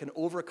cancer can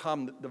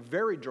overcome the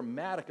very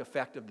dramatic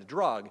effect of the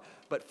drug,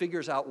 but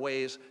figures out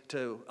ways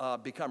to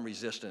become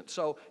resistant.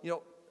 So,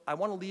 I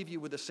want to leave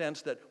you with a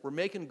sense that we're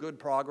making good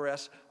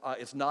progress.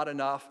 It's not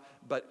enough,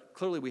 but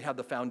clearly we have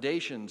the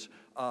foundations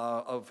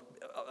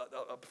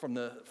from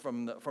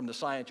the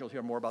science. You'll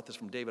hear more about this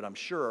from David, I'm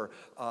sure,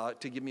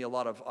 to give me a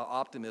lot of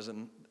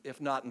optimism. If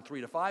not in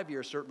 3 to 5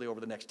 years, certainly over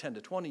the next 10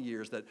 to 20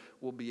 years, that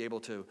we'll be able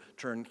to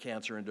turn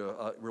cancer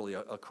into really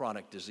a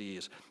chronic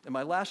disease. And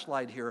my last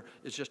slide here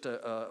is just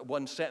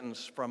one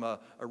sentence from a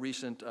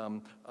recent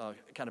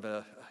kind of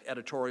a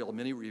editorial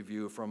mini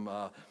review from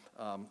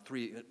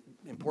 3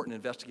 important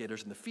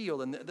investigators in the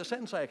field. And the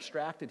sentence I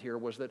extracted here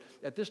was that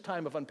at this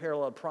time of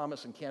unparalleled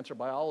promise in cancer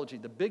biology,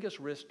 the biggest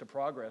risk to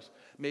progress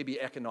may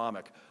be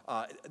economic.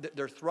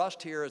 Their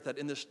thrust here is that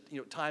in this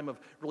time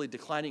of really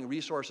declining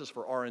resources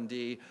for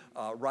R&D,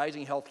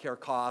 rising healthcare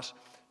costs,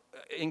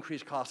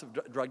 increased cost of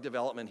drug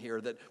development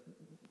here, that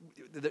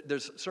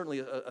there's certainly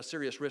a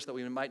serious risk that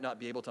we might not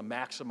be able to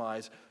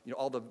maximize,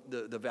 all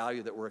the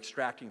value that we're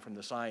extracting from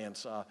the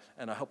science.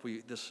 And I hope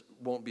this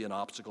won't be an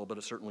obstacle, but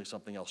it's certainly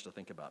something else to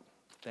think about.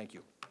 Thank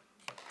you.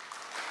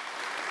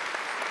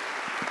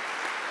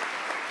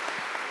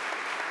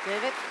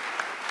 David?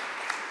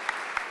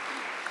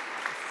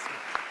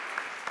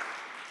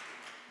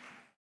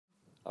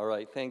 All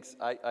right, thanks.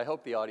 I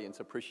hope the audience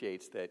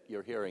appreciates that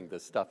you're hearing the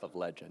stuff of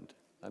legend.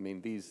 I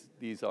mean,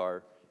 these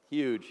are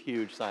huge,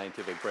 huge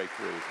scientific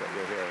breakthroughs that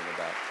you're hearing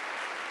about.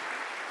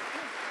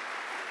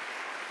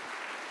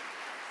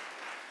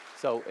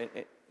 So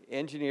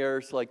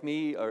engineers like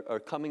me are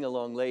coming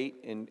along late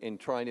in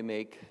trying to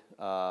make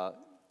a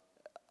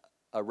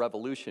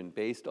revolution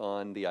based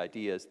on the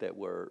ideas that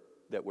were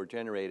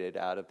generated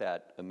out of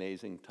that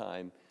amazing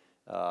time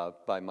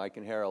by Mike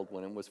and Harold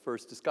when it was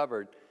first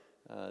discovered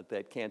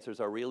that cancers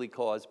are really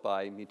caused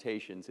by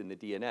mutations in the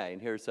DNA.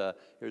 And here's a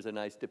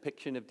nice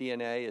depiction of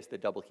DNA as the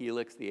double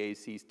helix, the A's,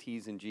 C's,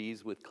 T's, and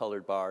G's with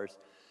colored bars.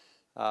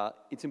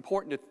 It's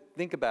important to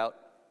think about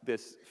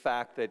this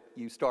fact that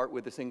you start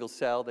with a single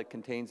cell that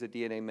contains a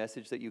DNA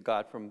message that you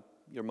got from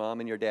your mom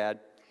and your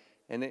dad,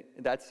 and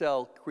that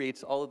cell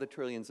creates all of the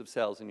trillions of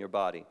cells in your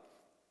body.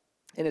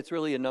 And it's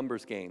really a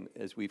numbers game,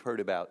 as we've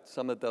heard about.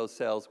 Some of those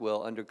cells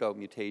will undergo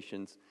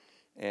mutations,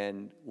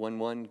 and when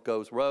one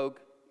goes rogue,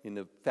 in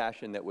the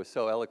fashion that was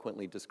so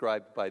eloquently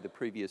described by the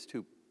previous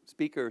two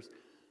speakers,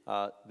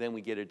 then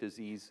we get a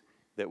disease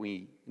that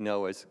we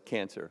know as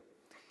cancer.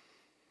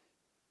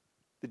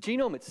 The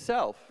genome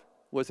itself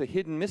was a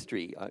hidden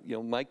mystery.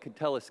 Mike could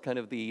tell us kind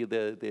of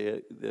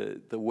the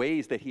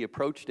ways that he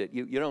approached it.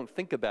 You don't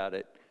think about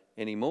it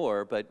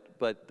anymore, but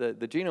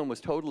the genome was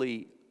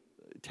totally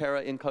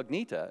terra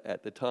incognita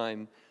at the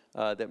time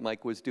that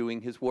Mike was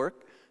doing his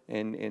work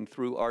and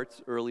through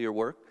Art's earlier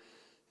work.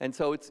 And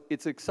so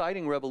it's an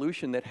exciting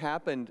revolution that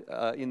happened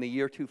in the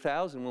year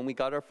 2000 when we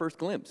got our first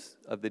glimpse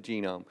of the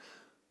genome.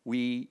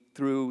 We,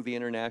 through the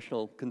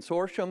International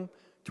Consortium,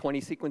 20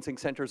 sequencing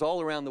centers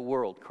all around the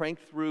world,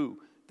 cranked through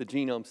the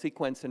genome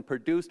sequence and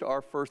produced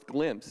our first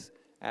glimpse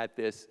at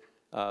this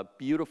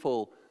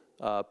beautiful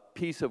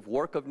piece of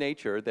work of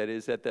nature that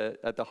is at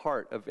the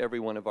heart of every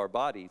one of our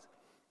bodies.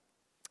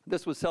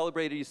 This was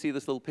celebrated. You see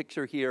this little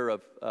picture here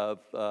of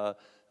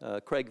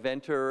Craig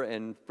Venter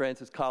and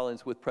Francis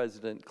Collins with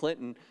President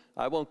Clinton.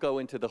 I won't go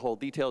into the whole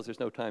details. There's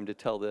no time to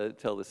tell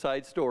the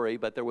side story,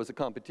 but there was a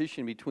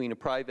competition between a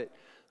private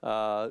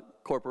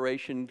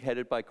corporation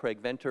headed by Craig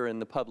Venter and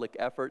the public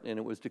effort, and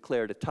it was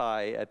declared a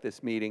tie at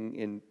this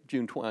meeting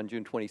on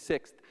June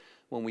 26th,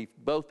 when we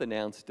both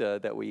announced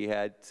that we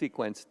had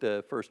sequenced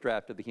the first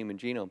draft of the human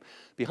genome.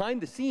 Behind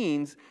the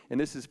scenes, and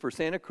this is for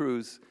Santa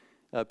Cruz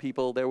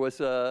people, there was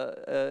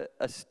a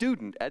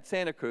student at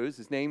Santa Cruz,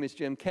 his name is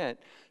Jim Kent,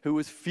 who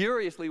was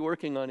furiously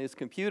working on his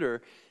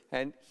computer,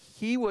 and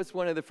he was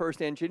one of the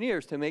first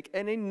engineers to make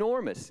an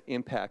enormous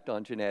impact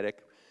on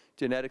genetics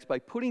by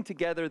putting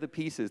together the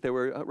pieces. There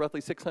were roughly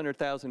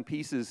 600,000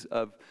 pieces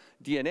of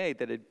DNA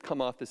that had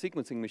come off the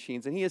sequencing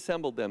machines, and he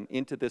assembled them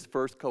into this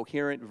first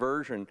coherent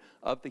version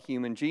of the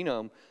human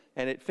genome,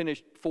 and it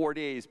finished 4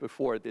 days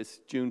before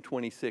this June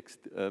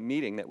 26th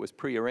meeting that was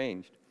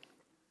prearranged.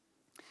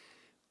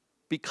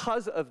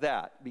 Because of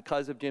that,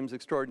 because of Jim's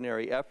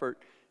extraordinary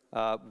effort,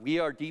 we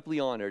are deeply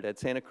honored at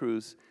Santa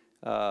Cruz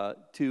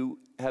to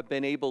have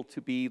been able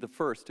to be the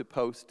first to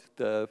post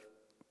the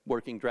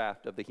working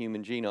draft of the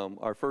human genome,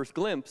 our first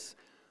glimpse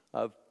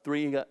of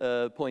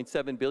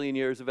 3.7 billion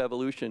years of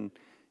evolution,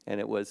 and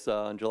it was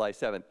on July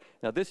 7th.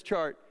 Now this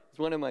chart is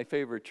one of my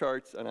favorite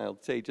charts, and I'll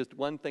say just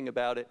one thing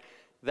about it.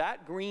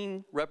 That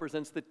green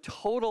represents the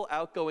total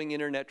outgoing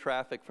internet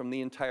traffic from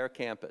the entire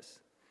campus.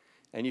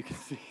 And you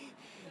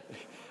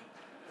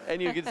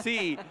can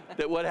see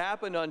that what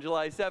happened on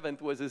July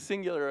 7th was a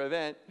singular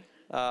event.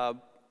 Half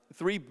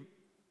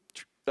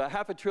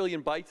a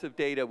trillion bytes of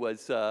data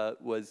was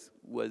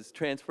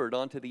transferred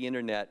onto the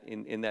internet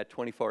in that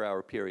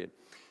 24-hour period.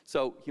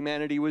 So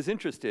humanity was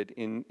interested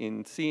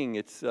in seeing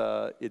its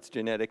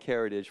genetic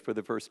heritage for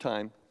the first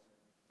time.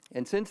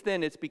 And since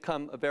then, it's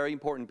become a very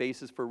important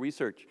basis for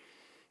research.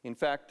 In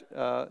fact,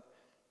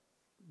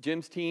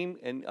 Jim's team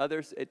and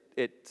others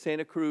at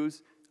Santa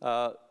Cruz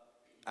have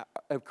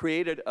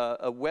created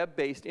a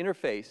web-based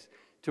interface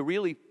to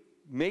really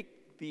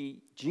make the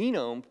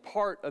genome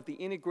part of the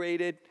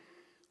integrated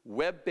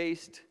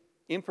web-based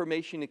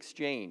information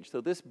exchange.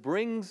 So this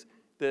brings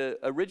the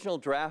original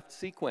draft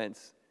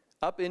sequence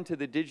up into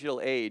the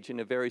digital age in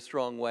a very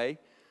strong way.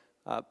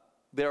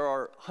 There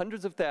are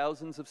hundreds of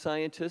thousands of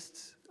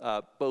scientists,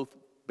 both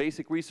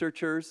basic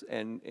researchers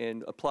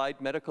and applied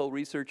medical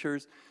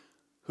researchers,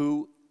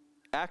 who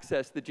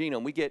access the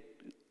genome. We get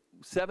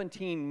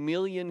 17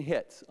 million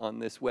hits on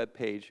this web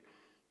page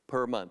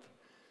per month.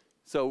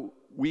 So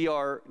we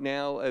are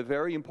now a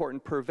very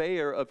important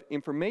purveyor of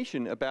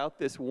information about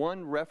this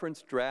one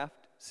reference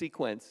draft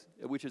sequence,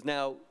 which is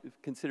now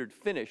considered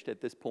finished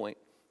at this point.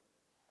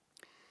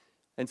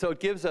 And so it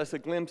gives us a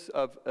glimpse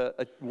of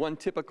one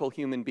typical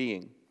human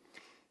being.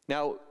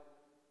 Now,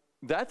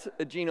 That's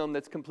a genome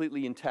that's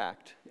completely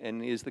intact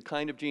and is the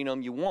kind of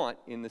genome you want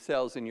in the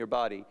cells in your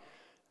body.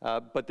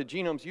 But the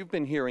genomes you've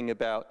been hearing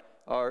about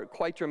are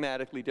quite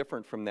dramatically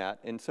different from that.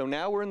 And so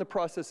now we're in the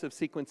process of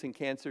sequencing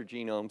cancer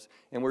genomes,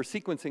 and we're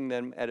sequencing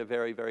them at a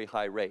very, very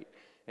high rate.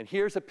 And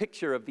here's a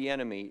picture of the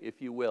enemy,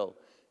 if you will.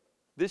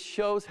 This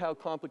shows how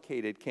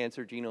complicated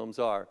cancer genomes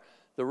are.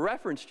 The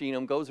reference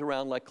genome goes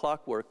around like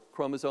clockwork,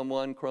 chromosome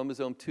 1,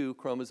 chromosome 2,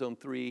 chromosome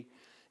 3.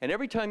 And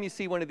every time you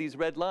see one of these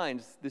red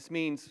lines, this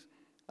means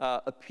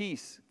a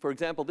piece. For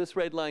example, this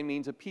red line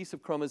means a piece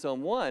of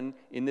chromosome 1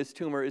 in this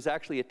tumor is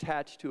actually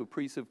attached to a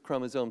piece of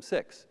chromosome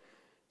 6.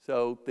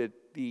 So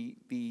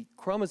the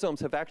chromosomes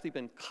have actually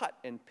been cut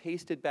and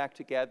pasted back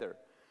together.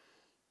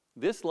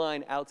 This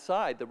line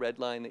outside, the red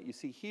line that you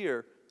see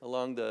here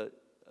along the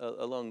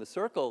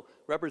circle,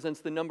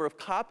 represents the number of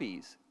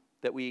copies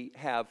that we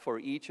have for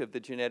each of the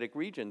genetic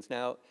regions.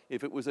 Now,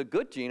 if it was a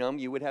good genome,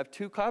 you would have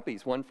 2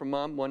 copies, one from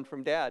mom, one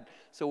from dad.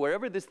 So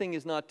wherever this thing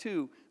is not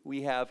 2,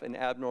 we have an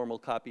abnormal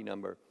copy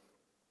number.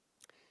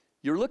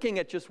 You're looking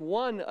at just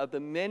one of the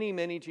many,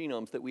 many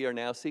genomes that we are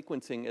now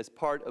sequencing as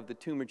part of the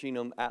Tumor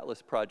Genome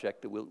Atlas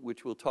project,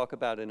 which we'll talk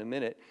about in a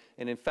minute.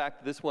 And in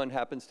fact, this one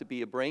happens to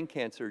be a brain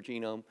cancer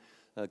genome,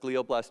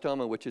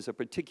 glioblastoma, which is a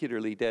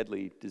particularly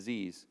deadly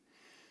disease.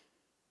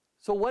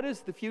 So what is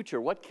the future?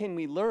 What can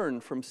we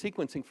learn from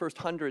sequencing first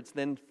hundreds,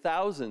 then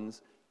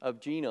thousands of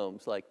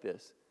genomes like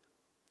this?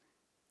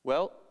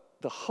 Well,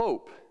 the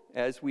hope,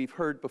 as we've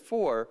heard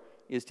before,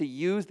 is to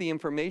use the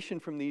information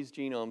from these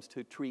genomes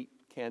to treat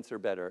cancer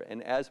better.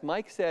 And as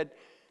Mike said,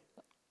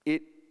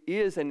 it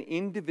is an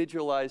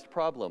individualized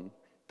problem.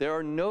 There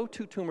are no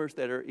 2 tumors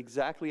that are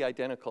exactly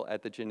identical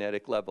at the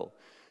genetic level.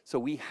 So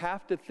we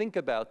have to think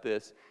about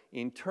this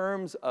in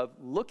terms of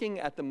looking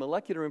at the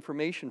molecular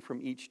information from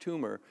each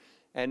tumor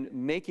and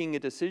making a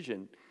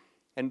decision.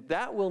 And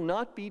that will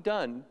not be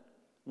done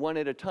one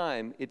at a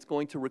time. It's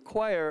going to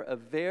require a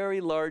very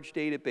large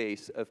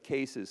database of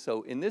cases.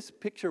 So in this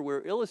picture,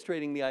 we're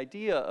illustrating the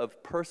idea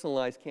of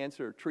personalized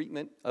cancer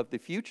treatment of the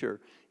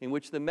future, in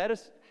which the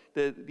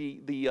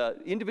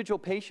individual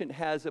patient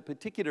has a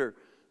particular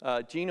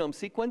genome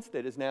sequence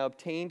that is now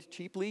obtained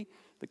cheaply.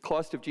 The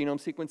cost of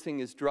genome sequencing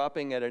is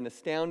dropping at an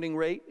astounding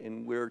rate,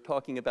 and we're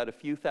talking about a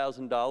few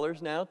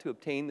 $1,000s now to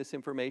obtain this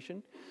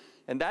information.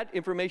 And that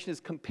information is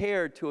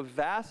compared to a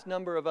vast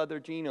number of other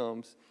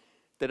genomes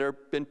that have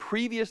been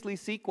previously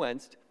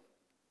sequenced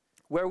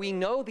where we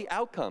know the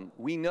outcome.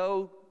 We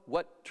know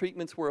what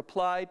treatments were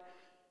applied,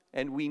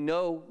 and we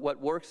know what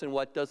works and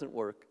what doesn't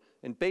work.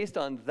 And based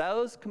on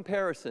those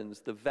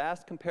comparisons, the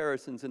vast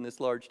comparisons in this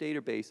large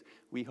database,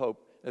 we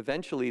hope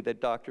eventually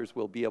that doctors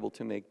will be able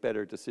to make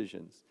better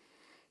decisions.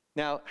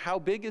 Now, how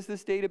big is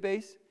this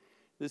database?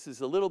 This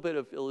is a little bit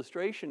of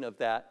illustration of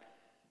that.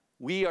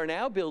 We are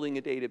now building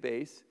a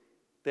database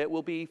that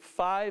will be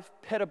 5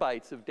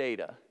 petabytes of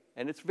data.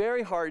 And it's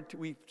very hard,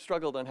 we've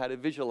struggled on how to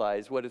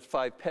visualize what does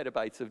 5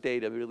 petabytes of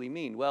data really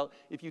mean. Well,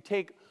 if you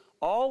take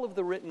all of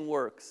the written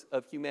works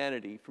of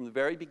humanity from the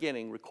very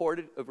beginning,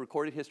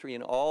 recorded history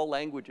in all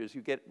languages,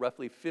 you get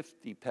roughly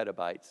 50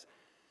 petabytes.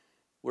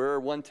 We're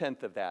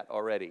 1/10 of that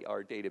already,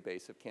 our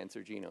database of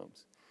cancer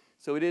genomes.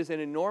 So it is an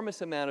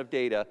enormous amount of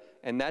data,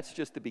 and that's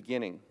just the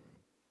beginning.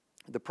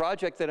 The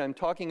project that I'm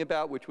talking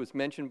about, which was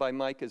mentioned by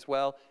Mike as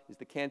well, is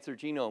the Cancer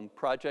Genome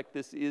Project.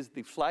 This is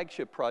the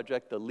flagship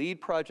project, the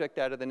lead project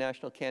out of the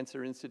National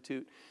Cancer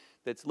Institute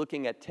that's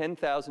looking at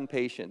 10,000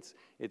 patients.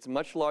 It's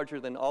much larger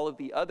than all of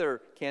the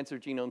other cancer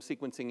genome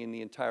sequencing in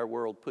the entire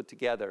world put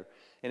together.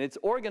 And it's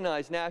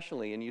organized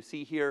nationally, and you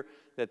see here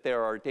that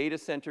there are data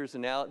centers,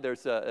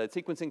 there's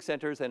sequencing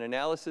centers and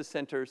analysis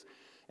centers,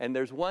 and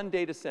there's one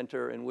data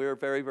center, and we're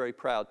very, very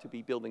proud to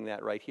be building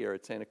that right here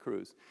at Santa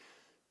Cruz.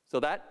 So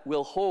that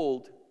will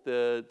hold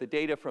the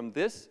data from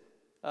this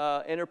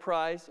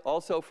enterprise,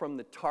 also from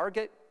the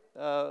Target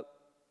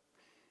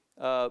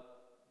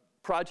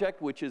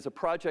project, which is a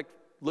project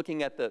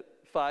looking at the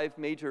 5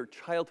 major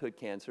childhood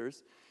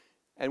cancers.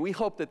 And we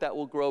hope that that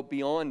will grow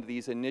beyond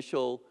these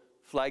initial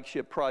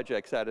flagship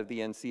projects out of the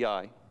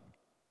NCI.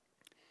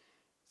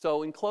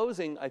 So in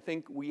closing, I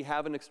think we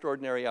have an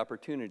extraordinary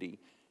opportunity.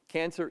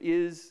 Cancer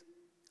is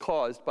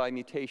caused by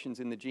mutations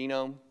in the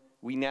genome.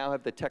 We now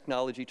have the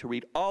technology to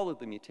read all of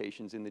the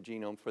mutations in the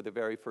genome for the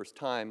very first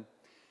time.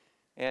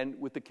 And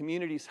with the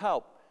community's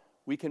help,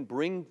 we can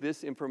bring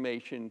this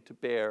information to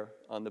bear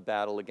on the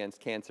battle against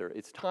cancer.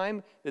 It's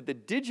time that the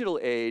digital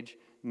age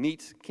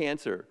meets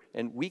cancer,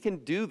 and we can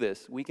do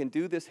this. We can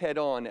do this head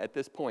on at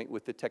this point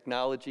with the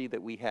technology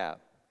that we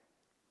have.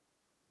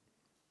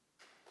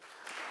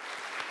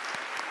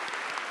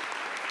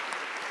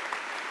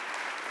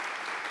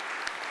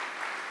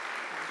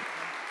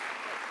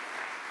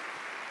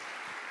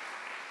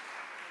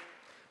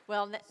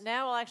 Well,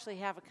 now we'll actually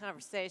have a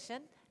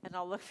conversation, and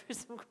I'll look for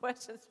some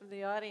questions from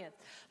the audience.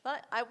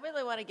 But I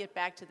really want to get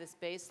back to this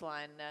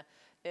baseline.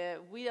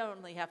 We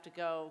only have to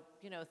go,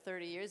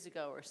 30 years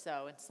ago or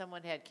so, and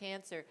someone had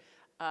cancer.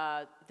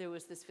 there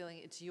was this feeling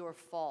it's your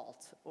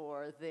fault,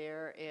 or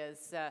there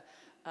was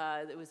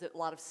a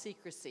lot of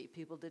secrecy.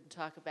 People didn't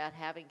talk about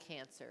having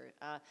cancer.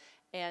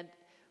 And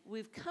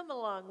we've come a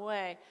long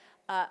way,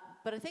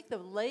 but I think the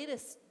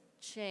latest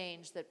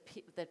change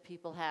that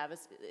people have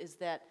is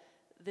that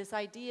this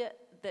idea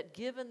that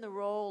given the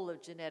role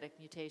of genetic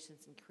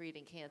mutations in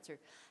creating cancer,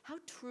 how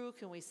true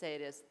can we say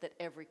it is that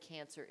every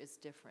cancer is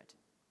different?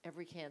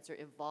 Every cancer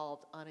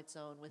evolved on its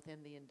own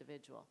within the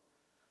individual.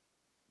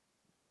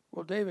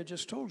 Well, David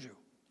just told you.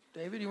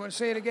 David, you want to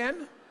say it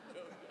again?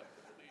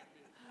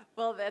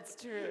 Well, that's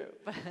true.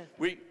 But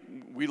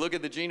We look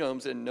at the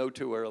genomes and no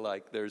two are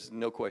alike. There's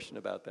no question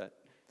about that.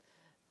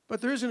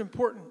 But there is an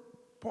important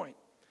point.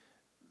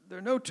 There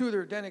are no two that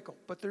are identical,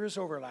 but there is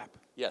overlap.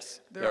 Yes,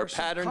 there are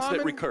some patterns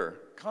that recur.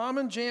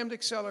 Common jammed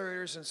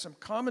accelerators and some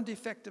common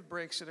defective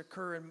breaks that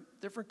occur in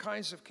different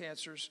kinds of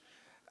cancers,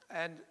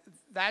 and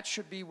that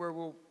should be where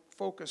we'll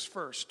focus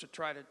first to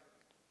try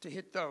to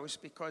hit those,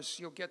 because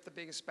you'll get the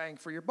biggest bang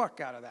for your buck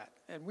out of that.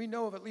 And we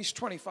know of at least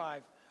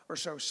 25 or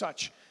so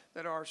such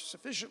that are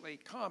sufficiently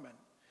common.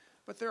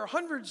 But there are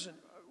hundreds, and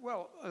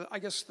I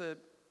guess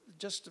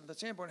just from the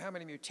standpoint of how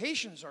many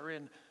mutations are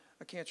in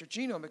a cancer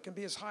genome, it can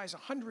be as high as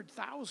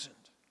 100,000.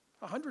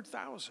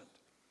 100,000.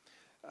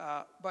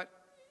 But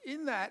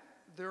in that,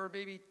 there are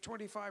maybe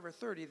 25 or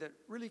 30 that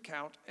really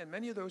count, and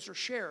many of those are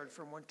shared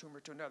from one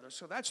tumor to another.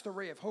 So that's the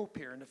ray of hope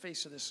here in the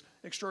face of this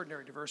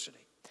extraordinary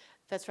diversity.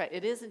 that's right.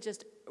 It isn't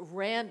just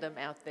random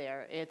out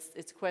there. It's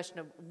a question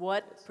of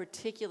what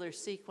particular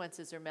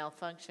sequences are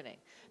malfunctioning.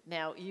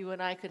 Now, you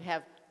and I could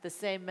have the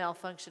same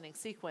malfunctioning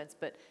sequence,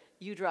 but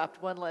you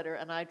dropped one letter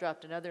and I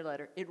dropped another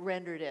letter. It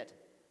rendered it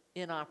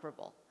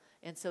inoperable.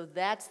 And so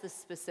that's the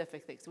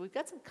specific thing. So we've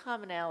got some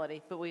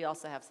commonality, but we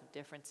also have some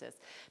differences.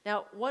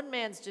 Now, one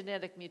man's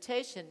genetic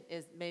mutation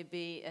may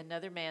be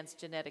another man's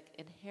genetic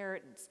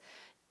inheritance.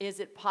 Is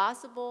it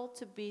possible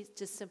to be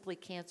just simply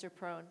cancer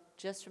prone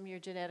just from your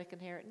genetic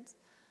inheritance?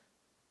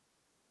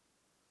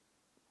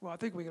 Well, I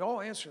think we could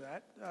all answer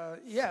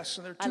that. Yes,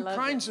 and there I are love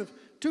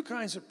two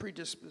kinds of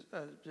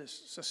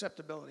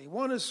susceptibility.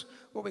 One is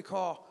what we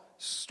call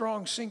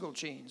strong single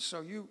genes.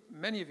 So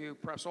many of you,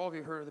 perhaps all of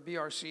you, heard of the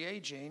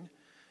BRCA gene.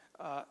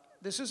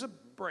 This is a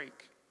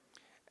break,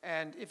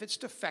 and if it's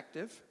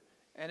defective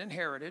and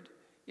inherited,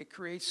 it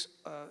creates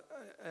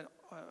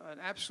an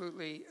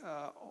absolutely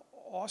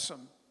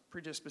awesome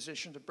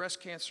predisposition to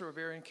breast cancer,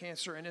 ovarian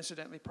cancer, and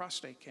incidentally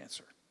prostate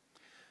cancer.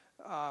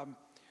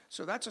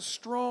 So that's a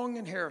strong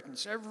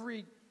inheritance.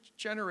 Every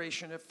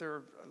generation, if there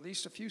are at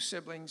least a few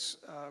siblings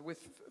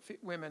with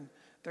women,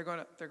 they're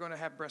going to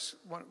have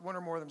one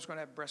or more of them is going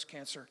to have breast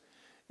cancer.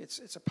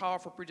 It's a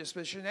powerful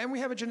predisposition, and we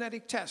have a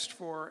genetic test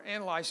for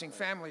analyzing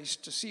families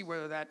to see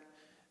whether that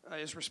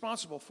is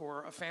responsible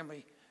for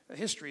a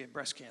history of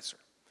breast cancer.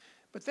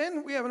 But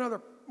then we have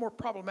another more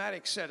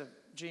problematic set of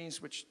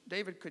genes, which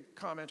David could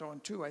comment on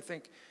too, I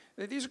think.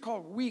 These are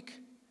called weak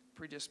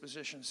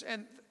predispositions,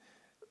 and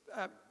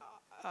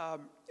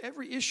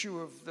every issue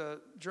of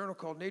the journal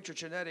called Nature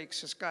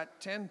Genetics has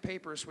got 10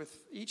 papers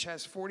each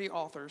has 40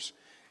 authors,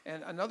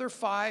 and another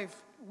 5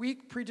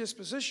 weak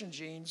predisposition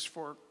genes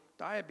for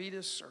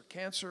diabetes or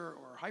cancer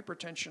or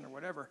hypertension or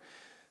whatever.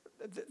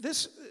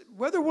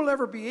 Whether we'll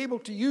ever be able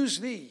to use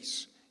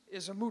these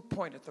is a moot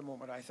point at the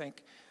moment, I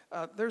think.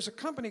 There's a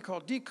company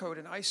called Decode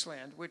in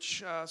Iceland,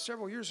 which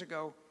several years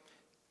ago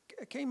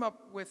came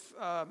up with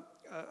a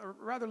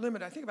rather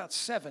limited, I think about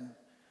 7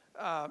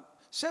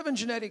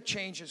 genetic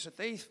changes that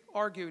they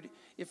argued,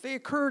 if they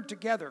occurred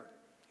together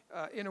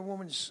in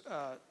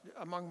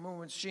among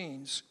women's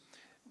genes,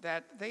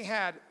 that they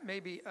had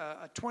maybe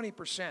a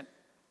 20%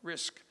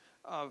 risk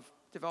of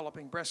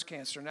developing breast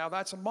cancer. Now,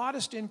 that's a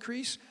modest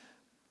increase,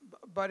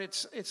 but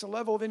it's a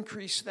level of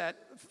increase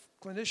that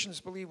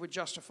clinicians believe would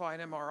justify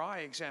an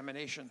MRI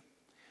examination.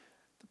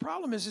 The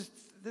problem is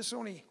this is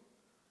only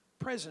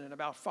present in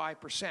about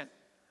 5%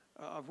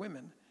 of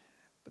women,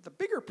 but the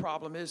bigger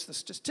problem is the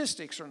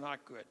statistics are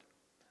not good.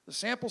 The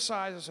sample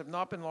sizes have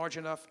not been large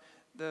enough.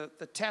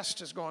 The test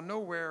has gone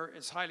nowhere.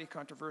 It's highly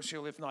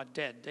controversial, if not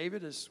dead.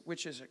 David,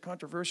 which is it,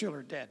 controversial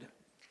or dead?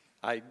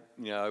 I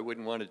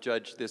wouldn't want to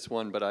judge this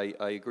one, but I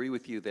agree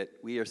with you that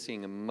we are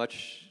seeing a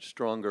much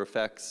stronger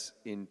effects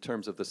in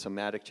terms of the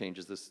somatic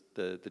changes,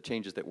 the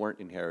changes that weren't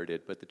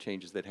inherited, but the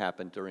changes that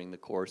happened during the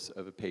course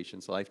of a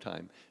patient's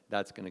lifetime.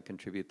 That's going to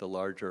contribute the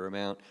larger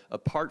amount,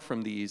 apart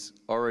from these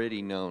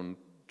already known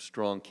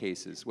strong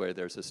cases where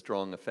there's a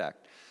strong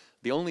effect.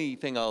 The only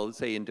thing I'll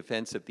say in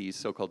defense of these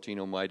so-called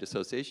genome-wide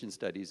association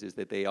studies is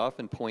that they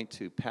often point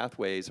to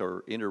pathways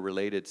or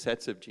interrelated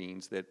sets of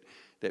genes that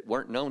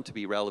weren't known to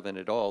be relevant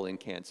at all in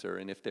cancer.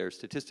 And if they're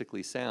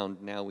statistically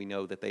sound, now we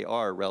know that they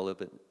are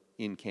relevant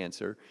in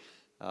cancer,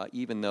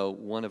 even though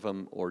one of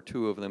them or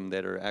two of them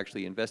that are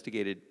actually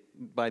investigated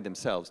by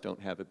themselves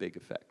don't have a big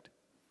effect.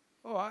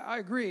 Oh, I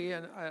agree,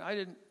 and I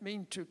didn't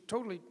mean to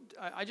totally,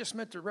 I just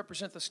meant to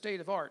represent the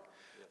state of art.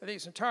 I think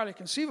it's entirely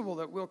conceivable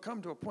that we'll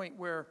come to a point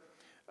where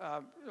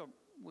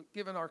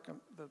given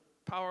the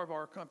power of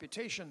our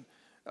computation,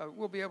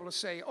 we'll be able to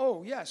say,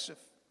 oh, yes,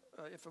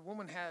 if a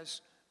woman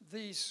has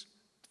these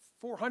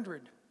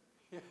 400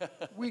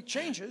 week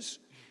changes,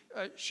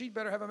 she'd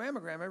better have a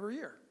mammogram every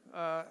year.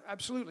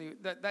 Absolutely,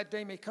 that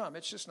day may come.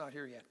 It's just not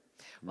here yet.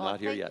 Well, Not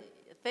here yet.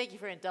 Thank you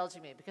for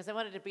indulging me, because I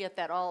wanted to get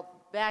that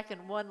all back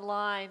in one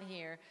line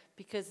here,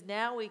 because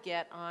now we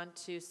get on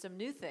to some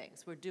new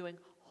things. We're doing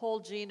whole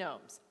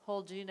genomes.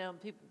 Whole genome,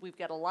 we've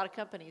got a lot of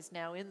companies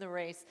now in the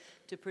race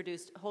to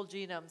produce whole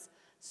genomes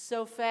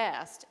so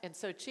fast and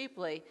so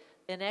cheaply.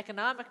 In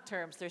economic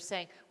terms, they're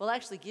saying, we'll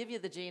actually give you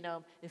the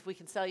genome if we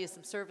can sell you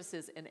some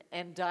services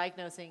and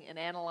diagnosing and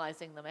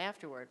analyzing them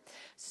afterward.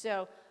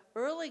 So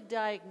early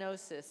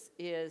diagnosis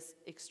is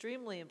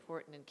extremely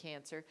important in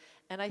cancer,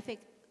 and I think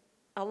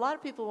a lot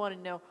of people want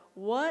to know,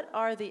 what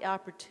are the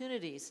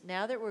opportunities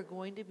now that we're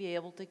going to be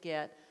able to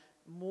get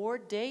more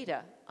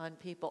data on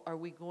people?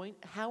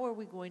 How are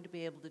we going to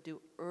be able to do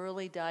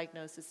early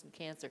diagnosis in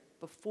cancer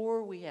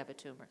before we have a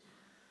tumor?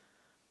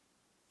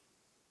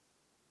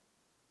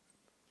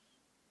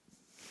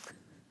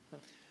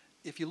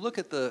 If you look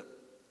at the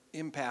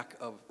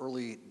impact of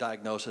early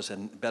diagnosis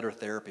and better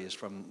therapies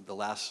from the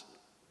last,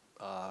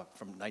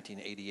 from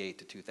 1988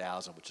 to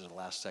 2000, which is the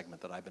last segment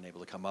that I've been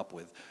able to come up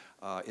with,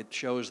 it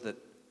shows that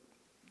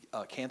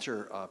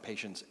cancer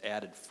patients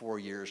added 4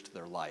 years to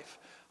their life.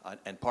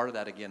 And part of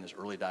that, again, is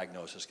early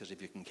diagnosis, because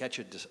if you can catch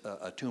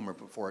a tumor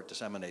before it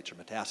disseminates or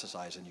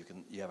metastasizes, and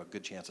you have a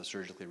good chance of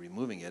surgically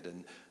removing it,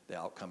 and the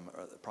outcome,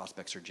 the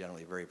prospects are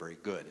generally very, very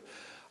good.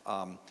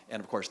 And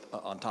of course,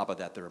 on top of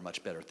that, there are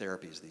much better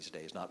therapies these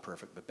days, not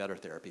perfect, but better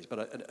therapies.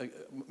 But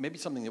maybe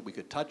something that we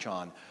could touch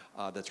on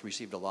that's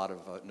received a lot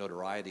of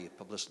notoriety,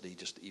 publicity,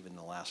 just even in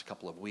the last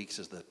couple of weeks,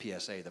 is the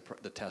PSA,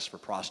 the test for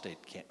prostate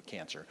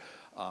cancer.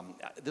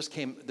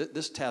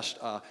 This test,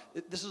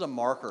 this is a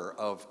marker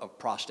of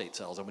prostate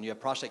cells. And when you have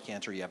prostate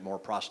cancer, you have more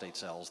prostate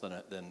cells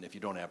than if you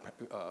don't have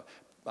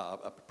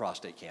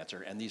prostate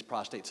cancer. And these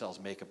prostate cells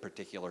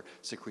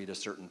secrete a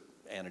certain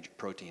antigen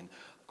protein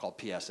called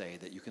PSA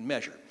that you can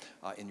measure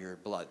in your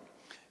blood.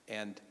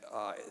 And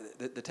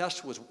the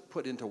test was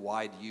put into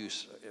wide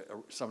use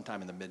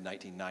sometime in the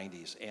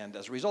mid-1990s. And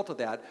as a result of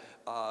that,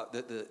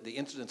 the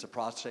incidence of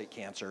prostate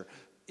cancer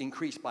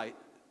increased by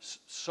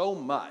so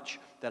much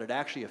that it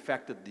actually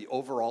affected the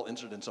overall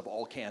incidence of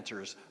all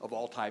cancers of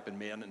all type in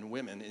men and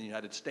women in the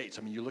United States.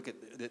 I mean, you look at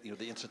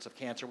the incidence of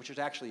cancer, which is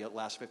actually, the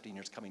last 15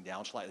 years, coming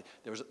down slightly.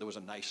 There was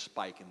a nice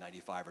spike in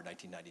 95 or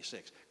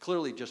 1996,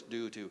 clearly just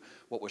due to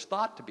what was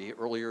thought to be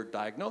earlier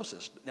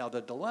diagnosis. Now,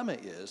 the dilemma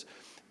is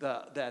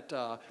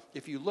that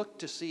if you look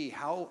to see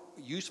how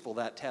useful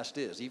that test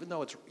is, even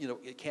though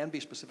it can be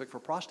specific for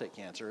prostate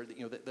cancer,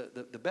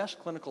 the best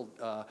clinical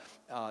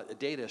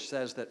data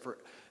says that for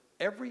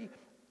every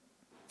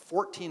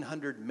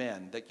 1,400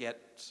 men that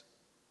get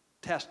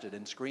tested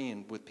and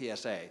screened with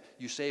PSA,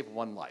 you save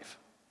one life.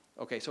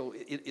 Okay, so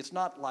it's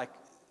not like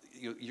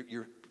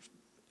you're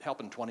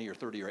helping 20 or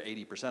 30 or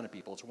 80% of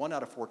people. It's 1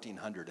 out of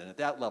 1,400, and at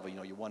that level,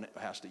 one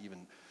has to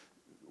even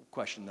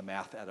question the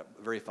math at a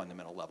very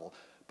fundamental level.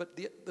 But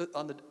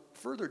on the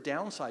further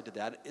downside to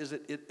that is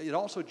it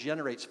also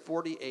generates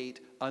 48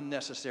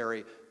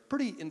 unnecessary,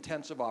 pretty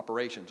intensive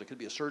operations. It could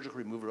be a surgical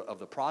removal of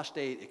the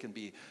prostate. It can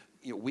be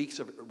weeks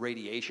of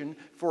radiation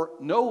for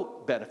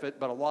no benefit,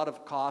 but a lot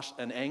of cost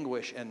and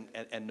anguish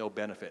and no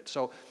benefit.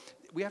 So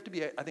we have to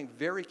be, I think,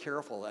 very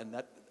careful, and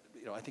that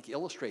I think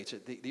illustrates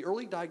it. The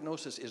early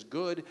diagnosis is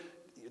good.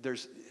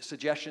 There's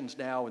suggestions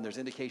now, and there's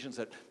indications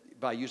that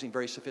by using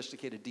very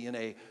sophisticated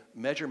DNA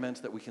measurements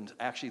that we can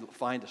actually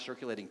find a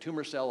circulating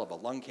tumor cell of a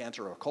lung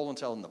cancer or a colon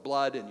cell in the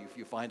blood, and if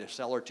you find a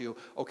cell or two,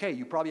 okay,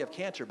 you probably have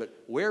cancer, but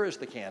where is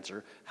the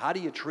cancer? How do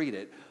you treat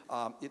it?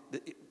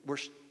 We're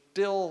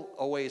still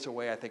a ways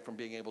away, I think, from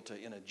being able to,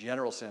 in a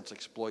general sense,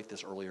 exploit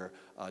this earlier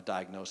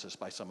diagnosis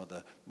by some of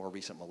the more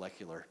recent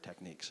molecular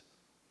techniques.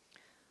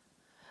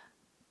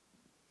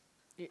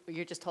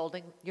 You're just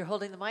holding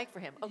the mic for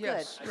him. Oh,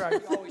 Yes, good.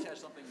 right. He always has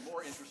something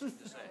more interesting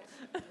to say.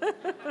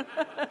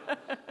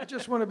 I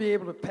just want to be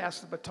able to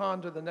pass the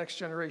baton to the next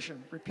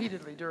generation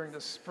repeatedly during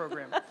this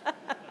program.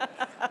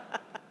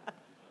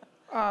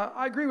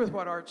 I agree with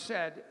what Art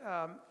said,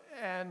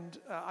 and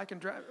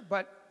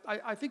but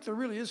I think there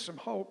really is some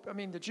hope. I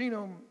mean, the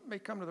genome may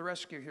come to the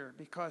rescue here,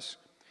 because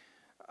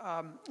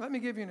let me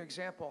give you an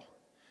example.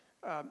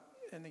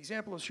 And the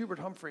example is Hubert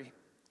Humphrey.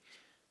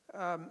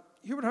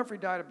 Hubert Humphrey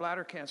died of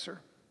bladder cancer,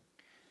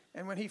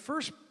 and when he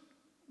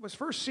was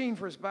first seen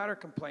for his bladder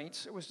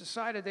complaints, it was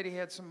decided that he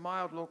had some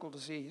mild local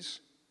disease,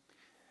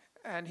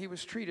 and he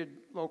was treated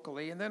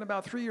locally. And then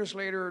about 3 years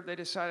later, they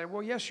decided,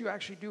 well, yes, you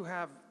actually do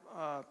have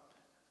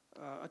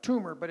a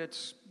tumor, but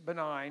it's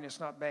benign, it's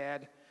not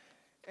bad.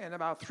 And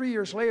about 3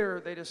 years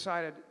later, they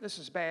decided this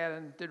is bad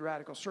and did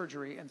radical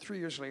surgery, and 3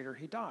 years later,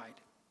 he died.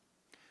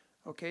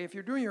 Okay, if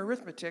you're doing your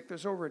arithmetic,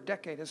 there's over a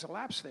decade has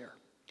elapsed there.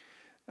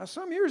 Now,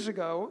 some years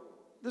ago,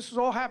 this was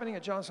all happening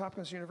at Johns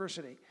Hopkins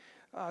University.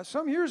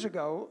 Some years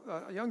ago,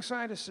 a young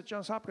scientist at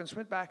Johns Hopkins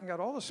went back and got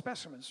all the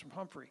specimens from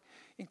Humphrey,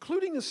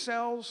 including the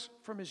cells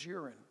from his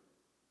urine.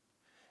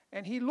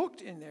 And he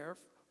looked in there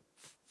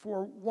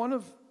for one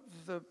of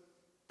the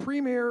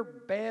premier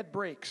bad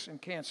breaks in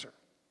cancer.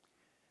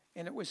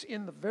 and it was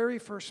in the very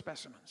first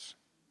specimens.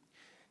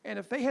 And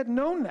if they had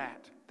known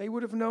that, they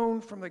would have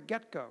known from the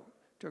get-go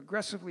to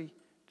aggressively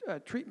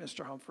treat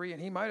Mr. Humphrey,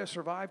 and he might have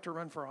survived to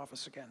run for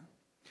office again.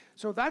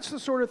 So that's the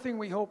sort of thing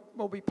we hope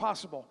will be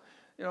possible.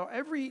 You know,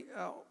 every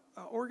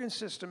organ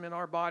system in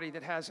our body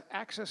that has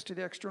access to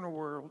the external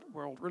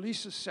world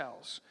releases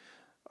cells.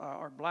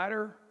 Our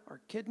bladder, our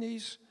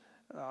kidneys,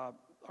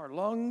 our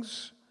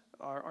lungs,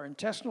 our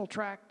intestinal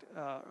tract,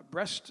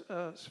 breast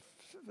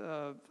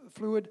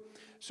fluid.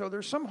 So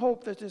there's some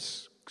hope that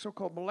this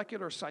so-called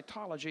molecular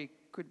cytology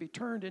could be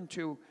turned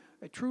into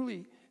a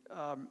truly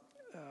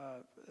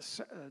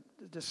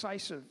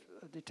decisive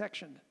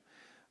detection.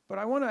 But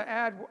I want to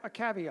add a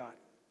caveat.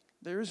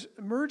 There's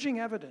emerging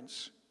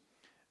evidence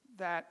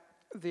that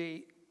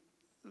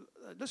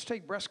let's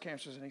take breast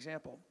cancer as an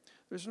example.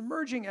 There's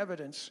emerging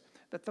evidence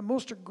that the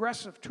most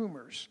aggressive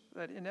tumors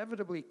that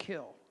inevitably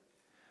kill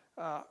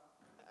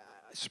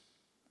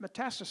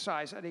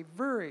metastasize at a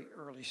very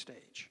early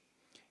stage,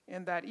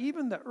 and that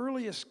even the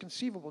earliest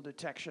conceivable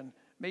detection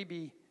may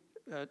be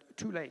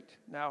too late.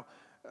 Now,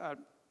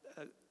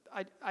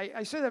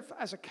 I say that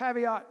as a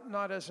caveat,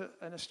 not as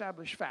an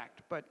established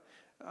fact, but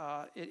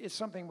it's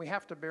something we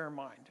have to bear in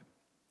mind.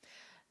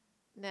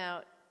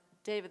 Now,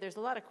 David, there's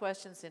a lot of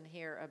questions in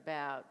here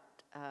about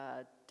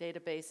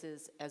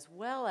databases as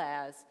well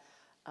as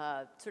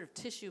sort of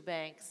tissue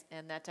banks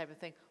and that type of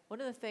thing.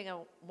 One of the things I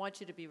want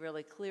you to be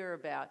really clear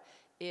about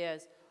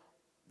is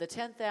the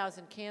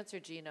 10,000 cancer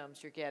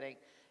genomes you're getting.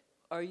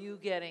 Are you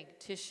getting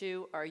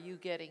tissue? Are you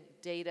getting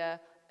data?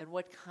 And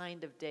what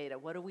kind of data?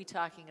 What are we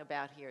talking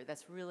about here?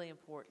 That's really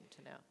important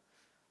to know.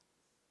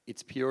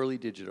 It's purely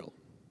digital.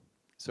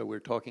 So we're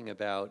talking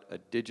about a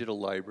digital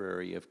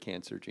library of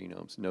cancer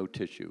genomes, no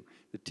tissue.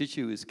 The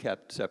tissue is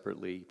kept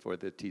separately for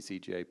the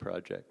TCGA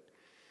project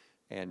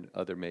and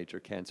other major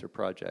cancer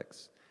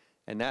projects.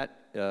 And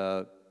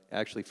that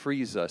actually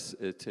frees us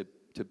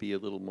to be a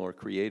little more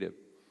creative.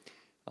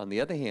 On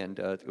the other hand,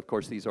 of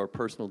course, these are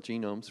personal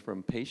genomes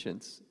from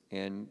patients,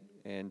 and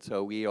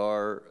so we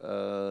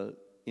are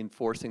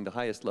enforcing the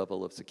highest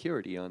level of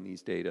security on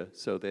these data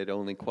so that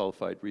only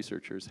qualified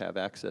researchers have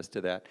access to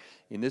that.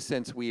 In this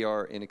sense, we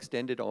are an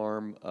extended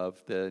arm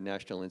of the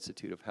National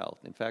Institute of Health.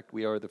 In fact,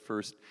 we are the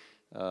first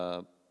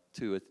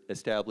to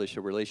establish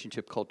a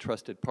relationship called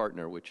Trusted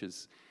Partner, which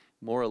is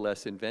more or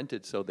less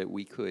invented so that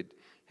we could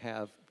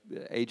have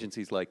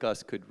agencies like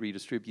us could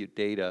redistribute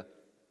data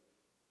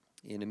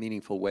in a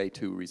meaningful way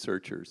to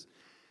researchers.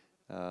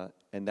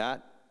 And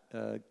that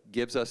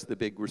gives us the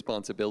big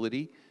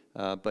responsibility,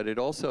 but it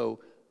also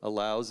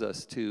allows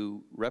us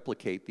to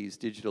replicate these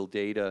digital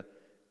data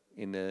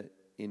in a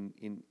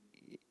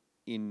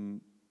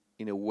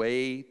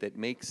way that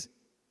makes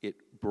it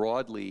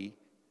broadly,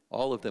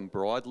 all of them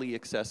broadly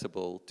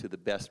accessible to the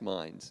best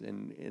minds.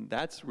 And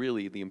that's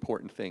really the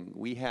important thing.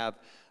 We have,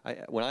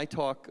 when I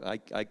talk,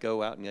 I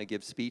go out and I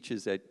give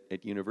speeches at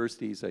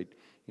universities.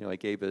 I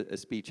gave a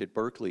speech at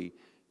Berkeley,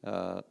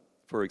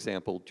 for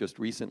example, just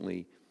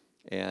recently,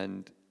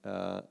 and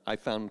I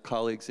found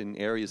colleagues in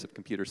areas of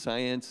computer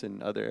science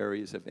and other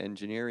areas of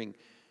engineering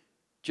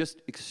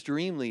just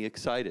extremely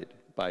excited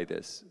by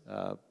this.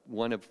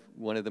 One of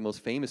the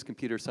most famous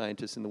computer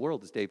scientists in the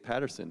world is Dave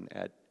Patterson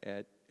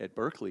at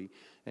Berkeley,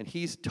 and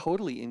he's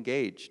totally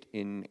engaged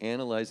in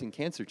analyzing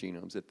cancer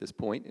genomes at this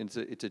point, and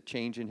it's a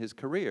change in his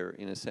career,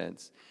 in a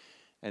sense.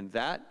 And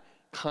that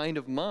kind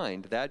of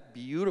mind, that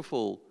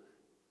beautiful,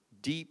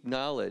 deep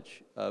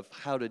knowledge of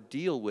how to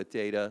deal with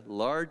data,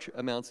 large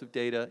amounts of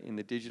data in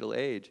the digital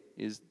age,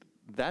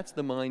 that's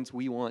the minds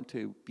we want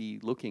to be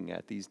looking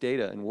at these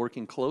data and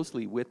working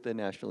closely with the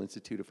National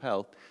Institute of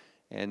Health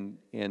and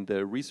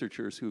the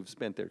researchers who've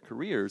spent their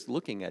careers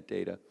looking at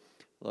data,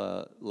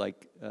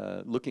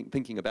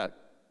 thinking about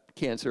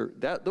cancer.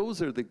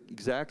 Those are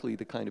exactly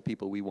the kind of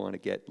people we want to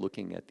get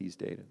looking at these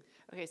data.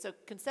 Okay, so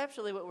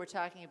conceptually what we're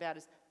talking about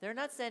is they're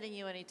not sending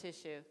you any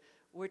tissue.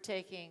 We're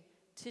taking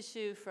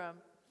tissue from,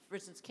 for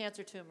instance,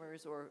 cancer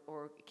tumors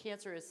or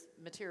cancerous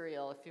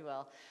material, if you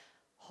will,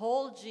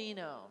 whole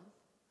genome.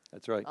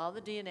 That's right. All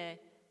the DNA,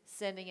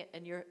 sending it,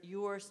 and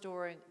you're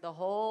storing the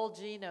whole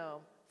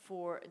genome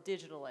for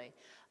digitally.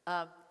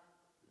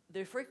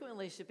 There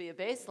frequently should be a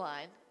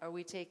baseline.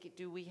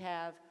 Do we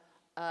have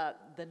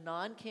the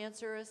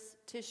non-cancerous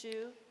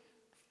tissue?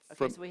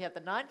 Okay, so we have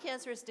the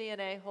non-cancerous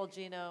DNA, whole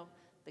genome,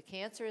 the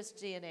cancerous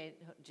DNA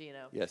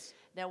genome. Yes.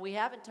 Now, we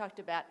haven't talked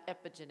about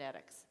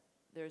epigenetics.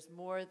 There's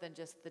more than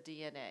just the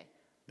DNA.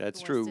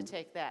 That's true. Who wants to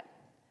take that?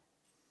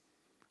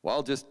 Well,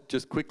 I'll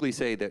just quickly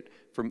say that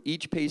from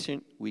each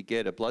patient, we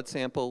get a blood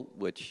sample,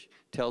 which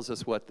tells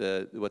us what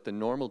the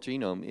normal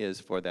genome is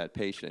for that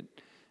patient.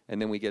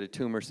 And then we get a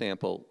tumor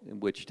sample,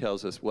 which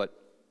tells us what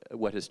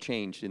has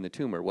changed in the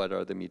tumor, what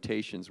are the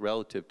mutations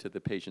relative to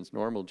the patient's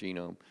normal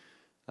genome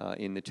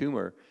in the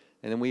tumor.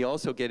 And then we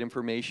also get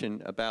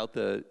information about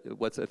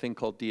what's a thing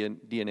called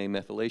DNA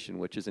methylation,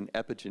 which is an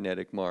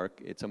epigenetic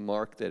mark. It's a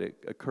mark that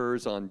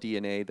occurs on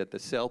DNA that the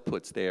cell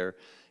puts there,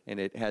 and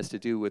it has to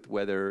do with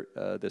whether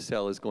the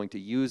cell is going to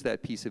use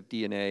that piece of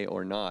DNA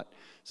or not.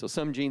 So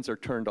some genes are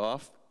turned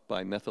off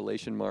by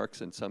methylation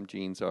marks and some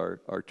genes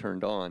are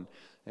turned on.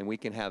 And we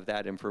can have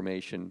that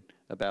information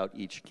about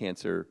each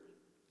cancer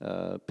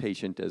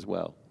patient as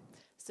well.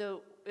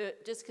 So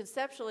just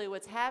conceptually,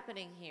 what's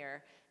happening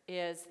here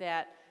is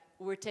that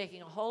we're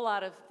taking a whole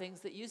lot of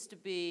things that used to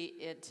be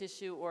in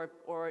tissue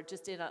or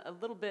just in a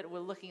little bit, we're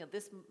looking at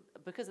this,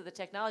 because of the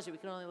technology, we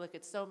can only look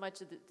at so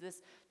much of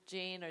this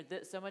gene or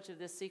so much of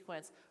this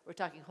sequence. We're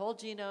talking whole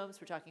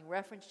genomes, we're talking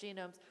reference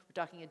genomes, we're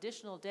talking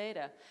additional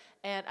data.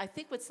 And I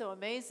think what's so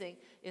amazing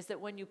is that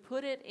when you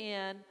put it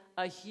in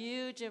a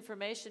huge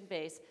information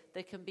base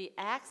that can be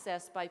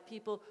accessed by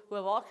people who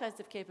have all kinds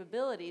of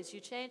capabilities, you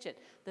change it.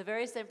 The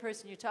very same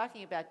person you're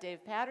talking about,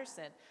 Dave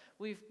Patterson,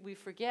 we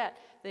forget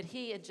that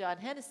he and John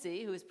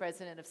Hennessy, who is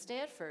president of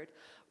Stanford,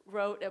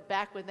 wrote,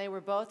 back when they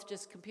were both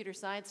just computer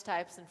science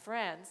types and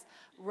friends,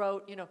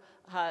 wrote,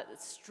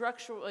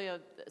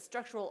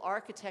 structural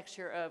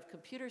architecture of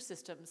computer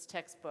systems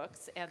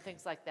textbooks and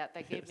things like that.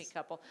 That gave me a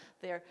couple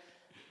there.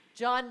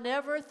 John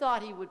never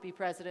thought he would be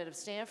president of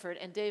Stanford,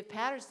 and Dave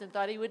Patterson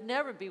thought he would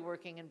never be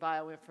working in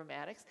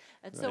bioinformatics.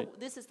 And so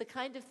this is the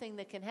kind of thing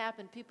that can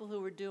happen. People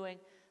who were doing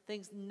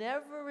things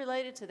never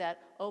related to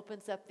that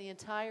opens up the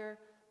entire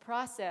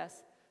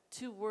process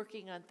to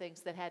working on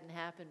things that hadn't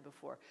happened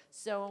before.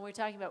 So when we're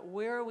talking about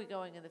where are we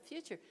going in the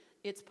future,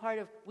 it's part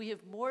of, we have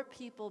more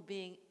people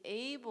being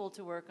able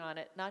to work on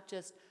it, not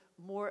just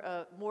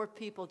more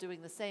people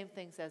doing the same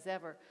things as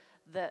ever.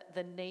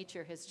 The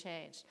nature has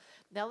changed.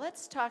 Now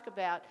let's talk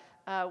about,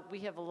 we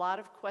have a lot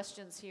of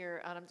questions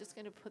here, and I'm just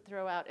going to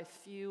throw out a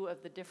few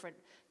of the different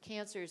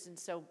cancers, and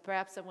so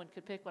perhaps someone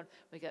could pick one.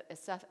 We've got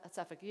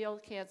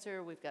esophageal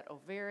cancer, we've got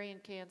ovarian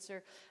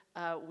cancer,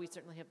 we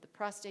certainly have the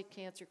prostate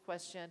cancer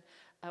question.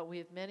 We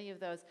have many of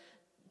those.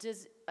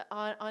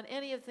 On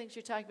any of the things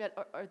you're talking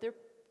about,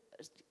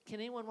 can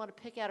anyone want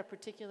to pick out a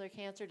particular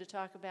cancer to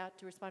talk about,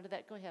 to respond to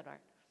that? Go ahead,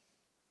 Art.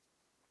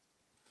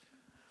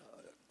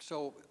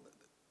 So,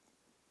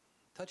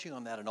 touching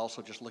on that and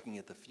also just looking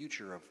at the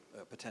future of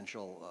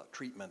potential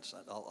treatments,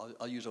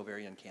 I'll use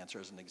ovarian cancer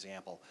as an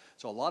example.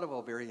 So a lot of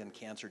ovarian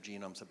cancer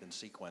genomes have been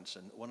sequenced,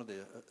 and one of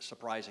the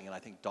surprising and I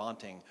think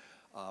daunting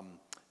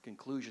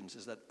conclusions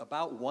is that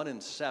about 1 in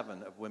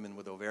 7 of women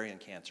with ovarian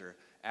cancer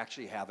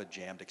actually have a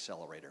jammed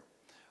accelerator.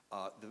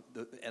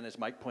 And as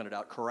Mike pointed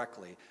out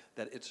correctly,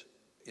 that it's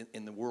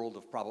in the world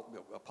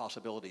of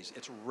possibilities,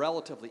 it's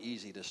relatively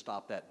easy to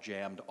stop that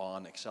jammed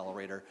on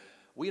accelerator.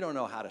 We don't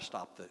know how to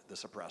stop the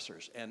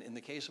suppressors. And in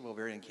the case of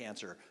ovarian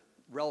cancer,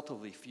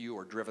 relatively few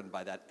are driven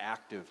by that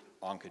active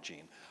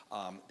oncogene.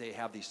 They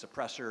have these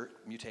suppressor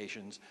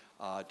mutations,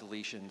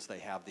 deletions, they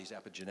have these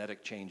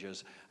epigenetic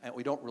changes, and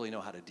we don't really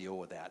know how to deal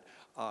with that.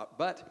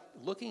 But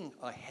looking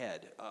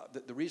ahead,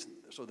 the reason,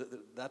 so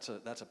that's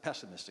a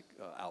pessimistic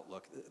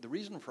outlook. The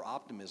reason for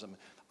optimism,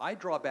 I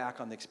draw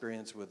back on the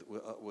experience with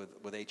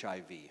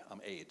HIV,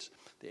 AIDS,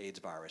 the AIDS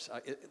virus.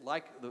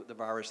 Like the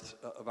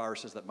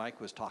viruses that Mike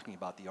was talking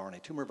about, the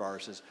RNA tumor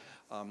viruses,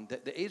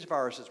 the AIDS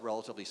virus is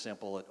relatively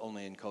simple. It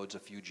only encodes a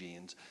few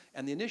genes.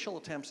 And the initial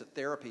attempts at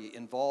therapy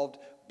involved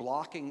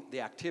blocking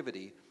the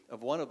activity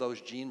of one of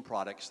those gene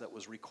products that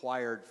was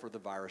required for the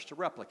virus to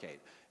replicate.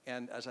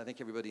 And as I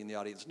think everybody in the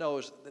audience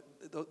knows,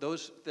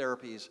 those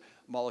therapies,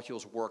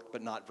 molecules worked,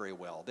 but not very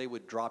well. They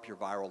would drop your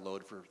viral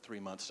load for 3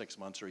 months, 6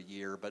 months, or a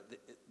year, but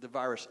the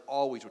virus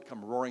always would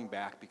come roaring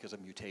back because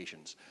of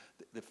mutations.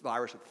 The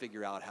virus would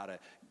figure out how to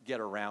get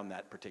around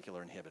that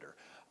particular inhibitor.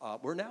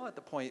 We're now at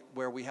the point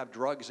where we have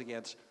drugs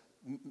against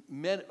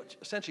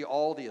essentially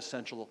all the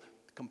essential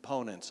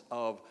components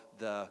of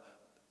the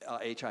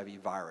HIV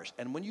virus.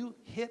 And when you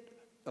hit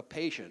a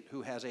patient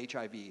who has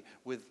HIV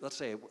with, let's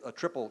say, a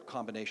triple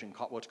combination,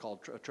 what's called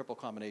a triple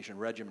combination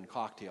regimen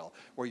cocktail,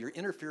 where you're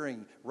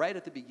interfering right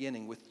at the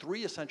beginning with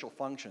 3 essential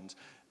functions,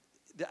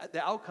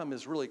 the outcome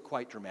is really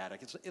quite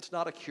dramatic. It's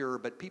not a cure,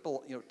 but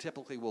people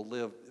typically will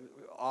live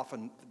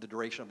often the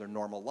duration of their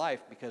normal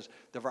life because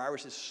the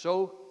virus is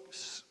so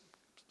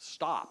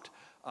stopped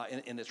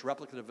in its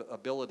replicative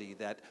ability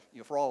that,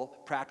 for all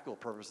practical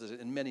purposes,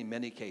 in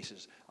many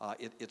cases,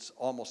 it's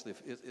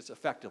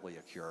effectively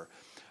a cure.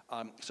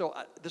 So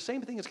the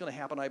same thing is going to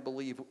happen, I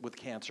believe, with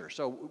cancer.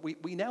 So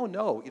we now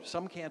know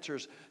some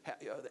cancers,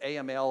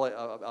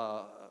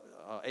 AML,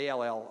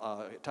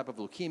 ALL type of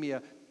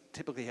leukemia,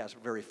 typically has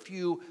very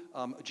few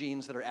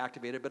genes that are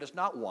activated, but it's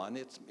not one.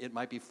 It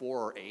might be 4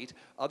 or 8.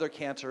 Other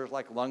cancers,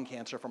 like lung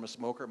cancer from a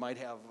smoker, might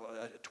have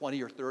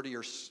 20 or 30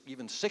 or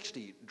even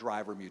 60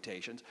 driver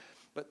mutations.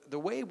 But the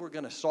way we're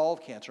going to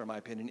solve cancer, in my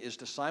opinion, is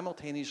to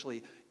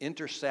simultaneously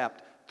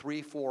intercept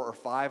 3, 4, or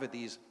 5 of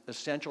these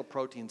essential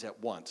proteins at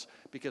once,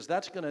 because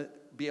that's going to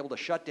be able to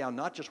shut down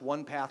not just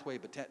one pathway,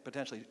 but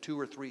potentially 2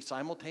 or 3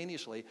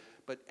 simultaneously.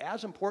 But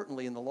as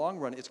importantly, in the long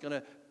run, it's going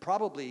to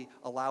probably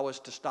allow us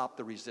to stop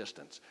the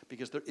resistance,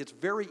 because it's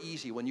very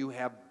easy when you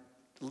have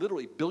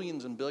literally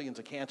billions and billions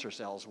of cancer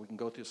cells. We can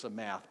go through some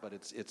math, but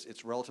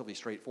it's relatively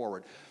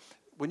straightforward.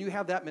 When you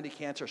have that many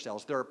cancer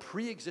cells, there are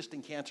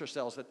pre-existing cancer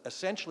cells that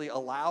essentially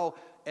allow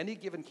any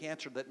given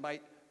cancer that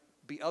might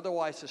be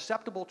otherwise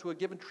susceptible to a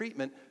given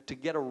treatment to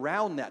get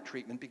around that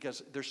treatment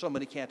because there's so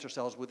many cancer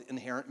cells with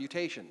inherent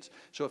mutations.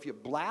 So if you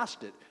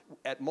blast it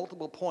at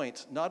multiple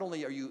points, not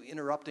only are you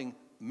interrupting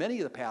many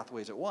of the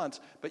pathways at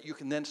once, but you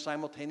can then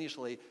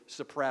simultaneously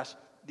suppress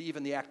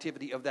even the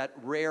activity of that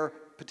rare,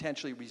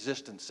 potentially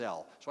resistant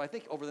cell. So I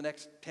think over the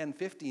next 10,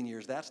 15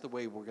 years, that's the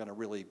way we're going to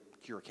really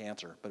cure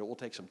cancer, but it will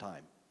take some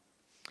time.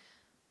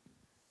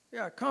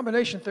 Yeah,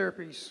 combination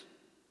therapy's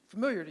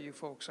familiar to you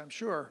folks, I'm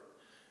sure.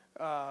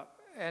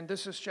 And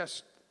this is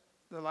just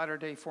the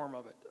latter-day form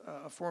of it,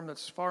 a form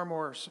that's far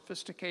more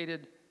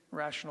sophisticated,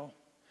 rational.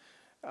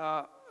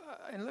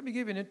 And let me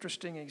give you an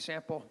interesting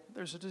example.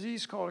 There's a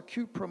disease called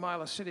acute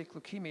promyelocytic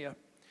leukemia.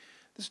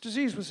 This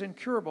disease was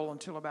incurable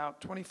until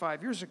about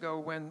 25 years ago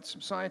when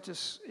some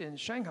scientists in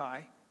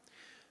Shanghai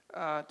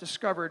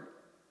discovered,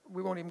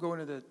 we won't even go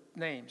into the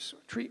names,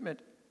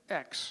 treatment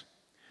X,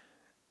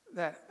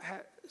 that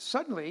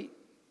suddenly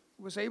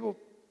was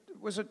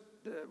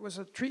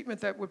a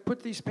treatment that would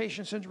put these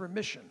patients into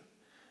remission,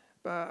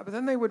 but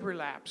then they would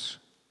relapse.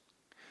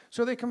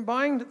 So they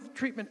combined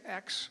treatment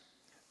X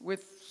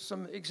with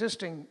some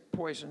existing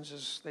poisons,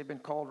 as they've been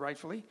called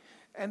rightfully,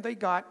 and they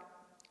got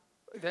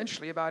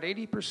eventually about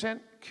 80%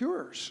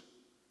 cures.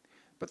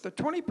 But the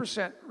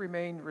 20%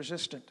 remained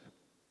resistant.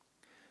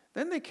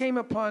 Then they came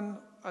upon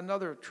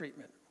another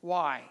treatment,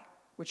 Y,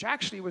 which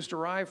actually was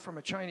derived from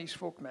a Chinese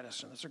folk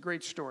medicine. It's a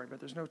great story, but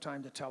there's no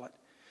time to tell it.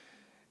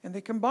 And they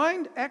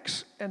combined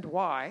X and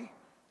Y,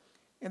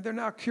 and they're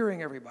now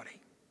curing everybody.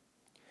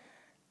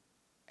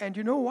 And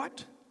you know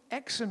what?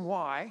 X and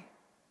Y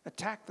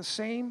attack the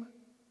same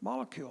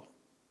molecule,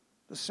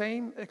 the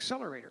same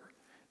accelerator.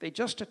 They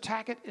just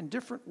attack it in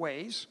different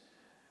ways.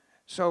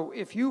 So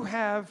if you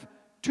have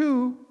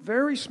two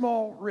very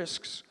small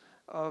risks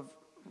of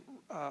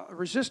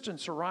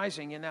resistance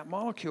arising in that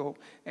molecule,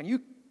 and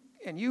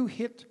you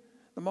hit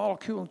the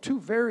molecule in two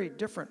very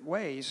different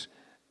ways,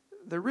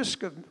 the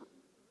risk of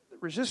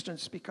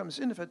resistance becomes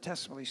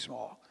infinitesimally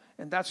small.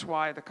 And that's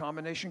why the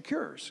combination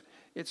cures.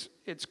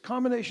 It's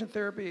combination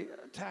therapy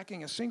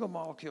attacking a single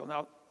molecule.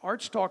 Now,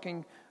 Art's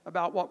talking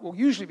about what will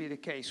usually be the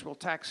case. We'll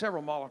attack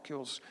several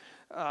molecules.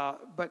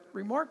 But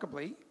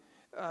remarkably,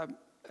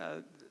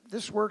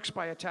 this works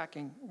by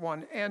attacking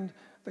one. And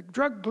the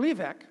drug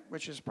Gleevec,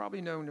 which is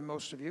probably known to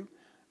most of you,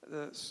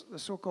 the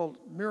so-called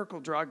miracle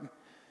drug,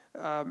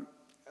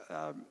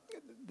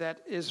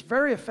 that is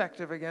very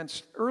effective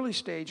against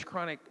early-stage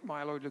chronic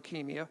myeloid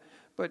leukemia,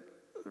 but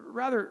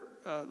rather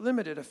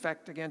limited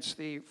effect against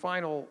the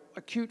final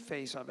acute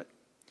phase of it.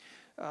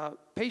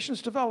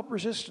 Patients develop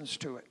resistance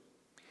to it.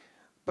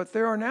 But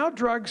there are now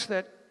drugs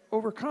that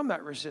overcome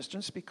that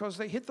resistance because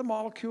they hit the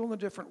molecule in a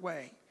different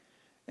way.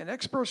 And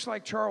experts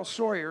like Charles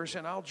Sawyers,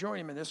 and I'll join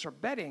him in this, are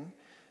betting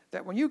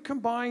that when you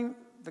combine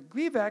the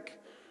Gleevec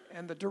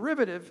and the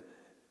derivative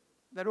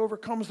that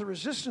overcomes the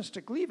resistance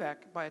to Gleevec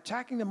by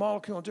attacking the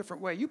molecule in a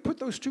different way, you put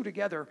those two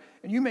together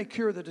and you may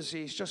cure the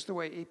disease just the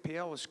way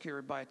APL is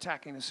cured by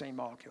attacking the same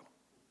molecule.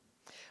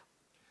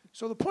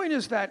 So the point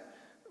is that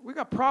we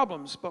got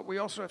problems, but we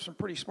also have some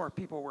pretty smart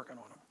people working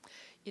on them.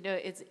 You know,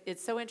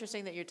 it's so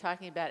interesting that you're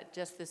talking about it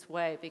just this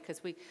way,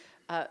 because we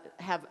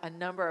have a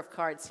number of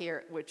cards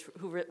here which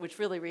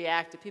really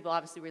reacted. People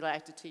obviously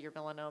reacted to your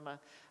melanoma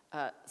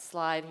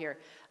slide here,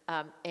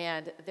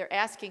 and they're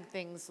asking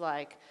things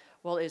like,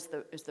 well, is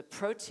the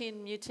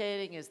protein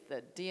mutating? Is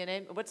the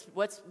DNA,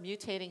 what's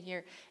mutating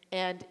here?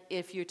 And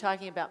if you're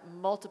talking about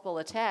multiple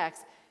attacks,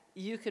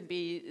 it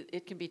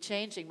can be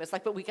changing. But it's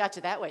like, but we got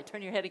you that way.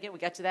 Turn your head again. We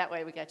got you that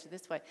way. We got you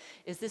this way.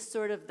 Is this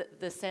sort of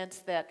the sense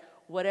that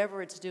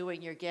whatever it's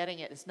doing, you're getting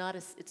it? It's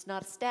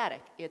not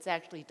static. It's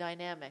actually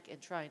dynamic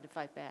and trying to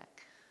fight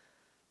back.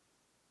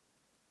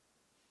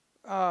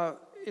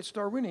 It's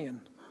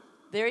Darwinian.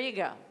 There you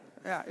go.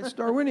 Yeah, it's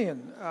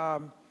Darwinian.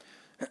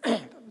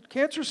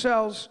 Cancer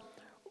cells,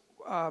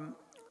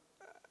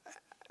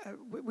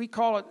 we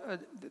call it,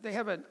 they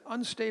have an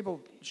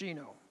unstable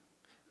genome.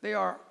 They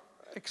are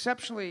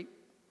exceptionally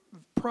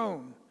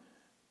prone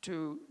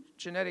to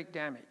genetic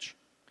damage.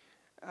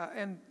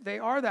 And they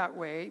are that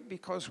way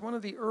because one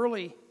of the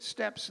early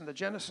steps in the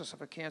genesis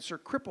of a cancer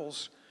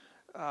cripples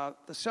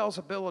the cell's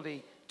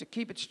ability to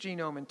keep its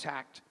genome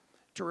intact,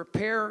 to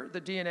repair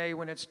the DNA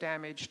when it's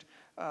damaged,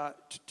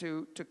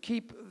 to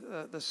keep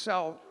the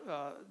cell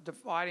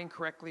dividing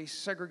correctly,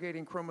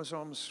 segregating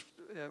chromosomes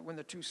when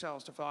the two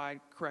cells divide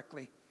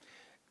correctly.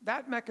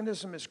 That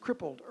mechanism is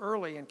crippled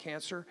early in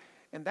cancer,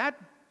 and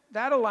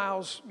that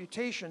allows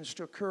mutations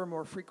to occur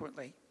more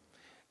frequently.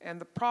 And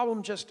the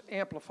problem just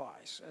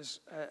amplifies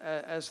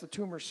as the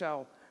tumor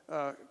cell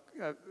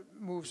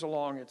moves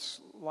along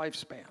its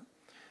lifespan.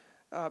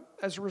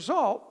 As a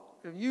result,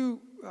 you,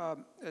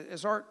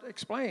 as Art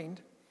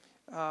explained,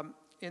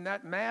 in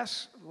that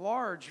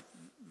large,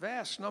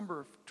 vast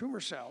number of tumor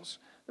cells,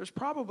 there's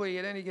probably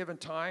at any given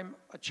time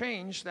a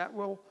change that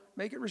will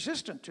make it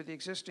resistant to the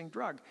existing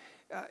drug.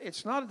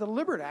 It's not a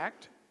deliberate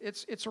act,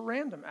 it's a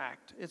random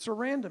act. It's a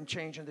random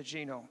change in the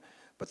genome.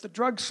 But the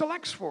drug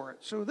selects for it.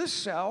 So this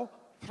cell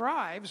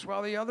thrives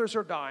while the others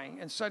are dying,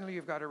 and suddenly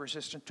you've got a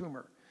resistant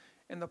tumor.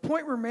 And the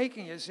point we're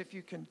making is if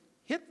you can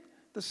hit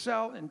the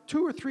cell in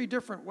 2 or 3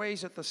 different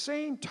ways at the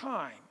same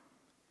time,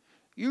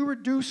 you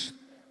reduce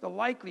the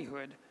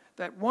likelihood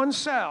that one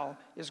cell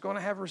is going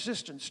to have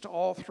resistance to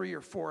all 3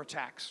 or 4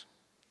 attacks.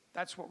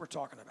 That's what we're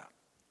talking about.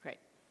 Great.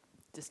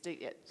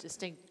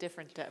 Distinct,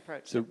 different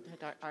approach. So-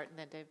 Art and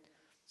then Dave.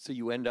 So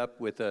you end up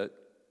with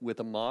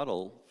a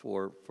model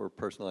for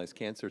personalized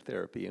cancer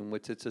therapy in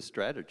which it's a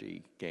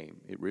strategy game.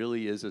 It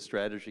really is a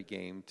strategy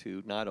game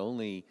to not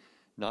only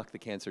knock the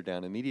cancer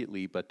down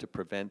immediately, but to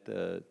prevent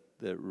the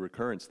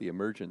recurrence, the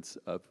emergence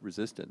of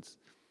resistance.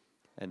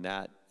 And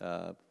that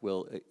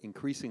will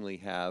increasingly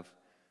have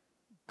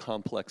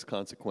complex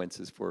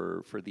consequences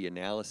for the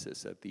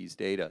analysis of these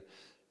data.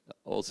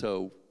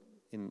 Also,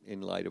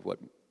 in light of what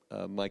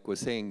Mike was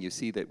saying, you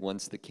see that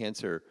once the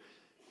cancer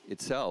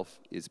itself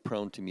is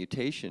prone to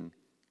mutation,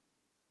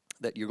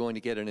 that you're going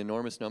to get an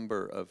enormous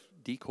number of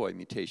decoy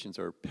mutations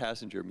or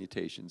passenger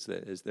mutations,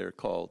 as they're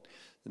called.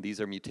 And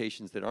these are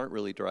mutations that aren't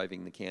really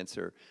driving the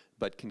cancer,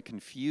 but can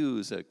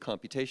confuse a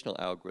computational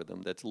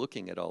algorithm that's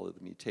looking at all of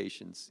the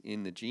mutations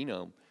in the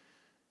genome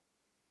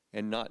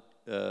and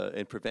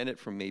prevent it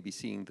from maybe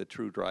seeing the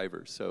true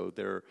drivers. So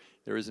there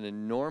is an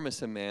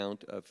enormous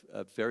amount of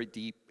very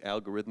deep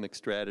algorithmic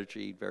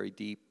strategy, very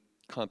deep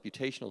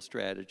computational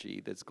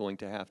strategy that's going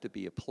to have to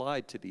be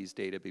applied to these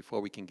data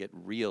before we can get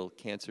real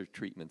cancer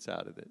treatments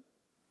out of it.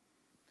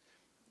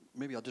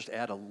 Maybe I'll just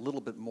add a little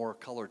bit more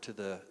color to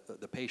the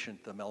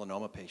patient, the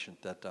melanoma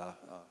patient that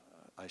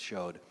I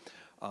showed.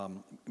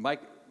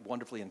 Mike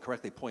wonderfully and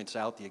correctly points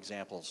out the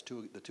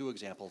two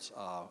examples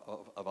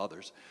of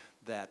others,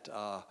 that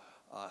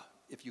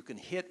if you can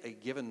hit a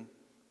given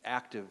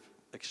active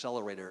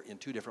accelerator in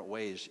 2 different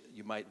ways,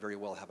 you might very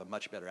well have a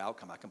much better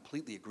outcome. I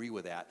completely agree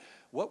with that.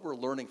 What we're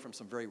learning from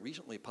some very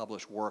recently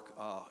published work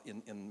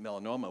in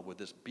melanoma with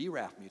this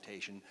BRAF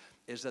mutation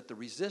is that the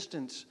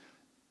resistance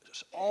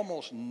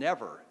almost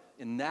never,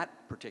 in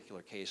that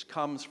particular case,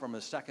 comes from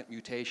a second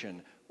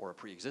mutation or a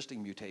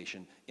pre-existing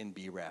mutation in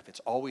BRAF.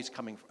 It's always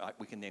coming from,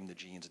 we can name the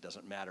genes, it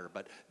doesn't matter,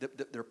 but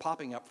they're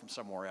popping up from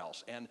somewhere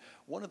else. And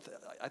one of the,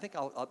 I think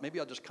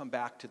maybe I'll just come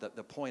back to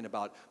the point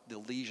about the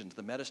lesions,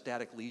 the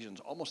metastatic lesions,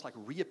 almost like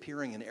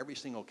reappearing in every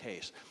single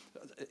case.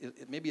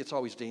 Maybe it's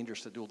always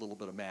dangerous to do a little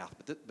bit of math,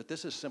 but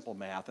this is simple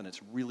math and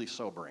it's really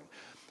sobering.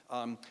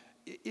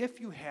 If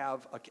you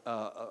have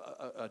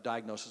a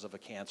diagnosis of a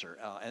cancer,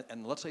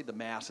 and let's say the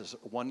mass is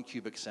 1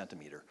 cubic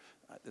centimeter,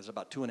 there's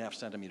about 2.5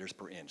 centimeters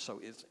per inch,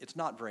 so it's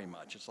not very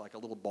much. It's like a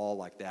little ball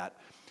like that.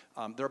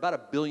 There are about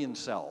 1 billion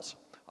cells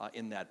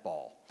in that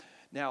ball.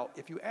 Now,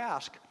 if you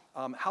ask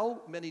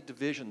how many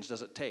divisions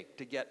does it take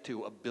to get to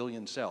 1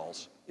 billion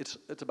cells,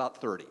 it's about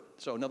 30.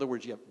 So in other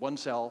words, you have 1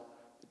 cell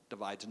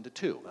divides into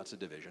 2. That's a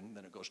division.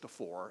 Then it goes to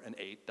 4 and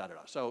 8,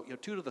 da-da-da. So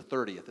 2 to the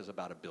 30th is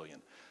about 1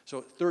 billion.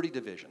 So 30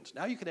 divisions.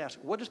 Now you can ask,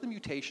 what is the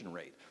mutation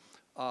rate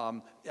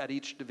at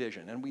each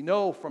division? And we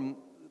know from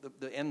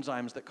the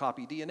enzymes that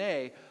copy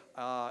DNA,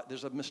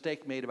 there's a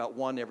mistake made about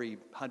 1 every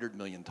 100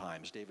 million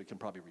times. David can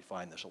probably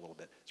refine this a little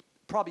bit. It's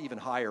probably even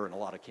higher in a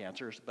lot of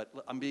cancers, but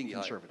I'm being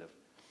conservative.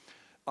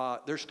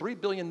 There's 3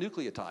 billion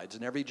nucleotides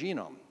in every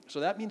genome.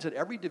 So that means that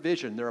every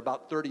division, there are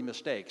about 30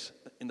 mistakes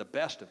in the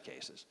best of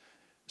cases.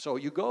 So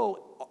you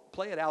go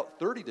play it out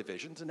 30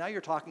 divisions, and now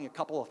you're talking a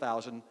couple of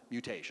thousand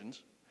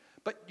mutations,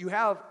 but you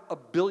have 1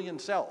 billion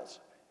cells.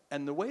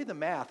 And the way the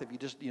math, if you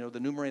just, the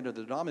numerator and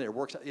the denominator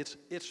works,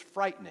 it's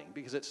frightening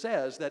because it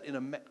says that in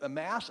a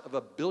mass of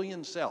 1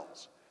 billion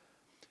cells,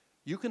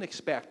 you can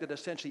expect that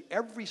essentially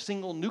every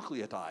single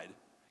nucleotide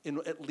in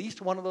at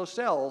least one of those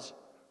cells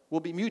will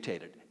be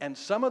mutated. And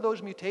some of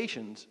those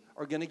mutations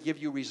are going to give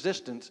you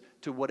resistance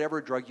to whatever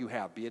drug you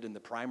have, be it in the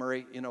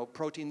primary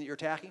protein that you're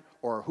attacking,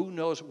 or who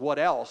knows what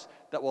else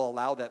that will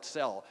allow that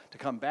cell to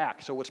come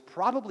back. So what's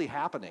probably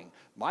happening,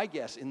 my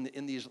guess,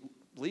 in these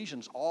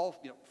lesions all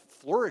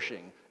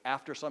flourishing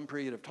after some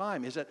period of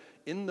time, is that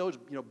in those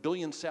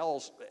billion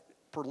cells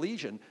per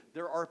lesion,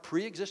 there are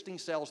pre-existing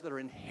cells that are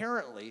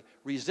inherently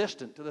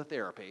resistant to the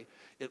therapy.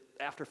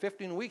 After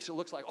 15 weeks, it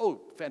looks like, oh,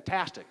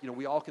 fantastic.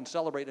 We all can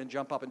celebrate and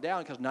jump up and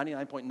down because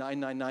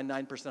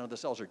 99.9999% of the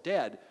cells are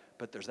dead,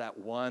 but there's that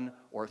 1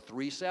 or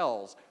 3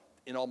 cells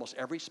in almost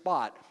every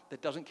spot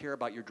that doesn't care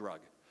about your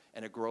drug.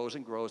 And it grows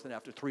and grows, and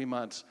after 3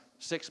 months,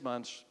 6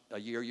 months, a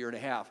year, year and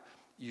a half,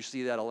 you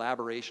see that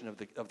elaboration of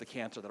the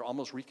cancer that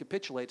almost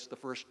recapitulates the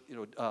first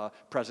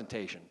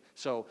presentation.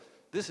 So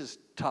this is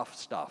tough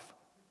stuff.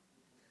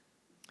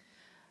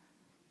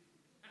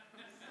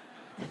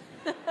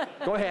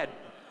 Go ahead.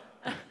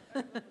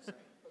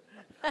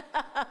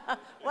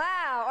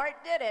 Wow, Art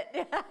did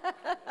it.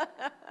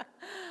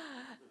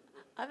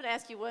 I'm going to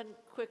ask you one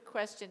quick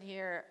question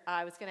here.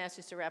 I was going to ask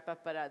you to wrap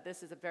up, but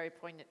this is a very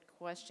poignant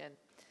question.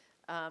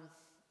 And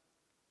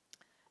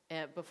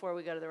before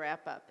we go to the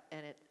wrap up,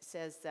 and it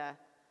says,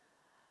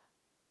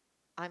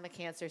 I'm a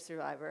cancer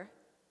survivor.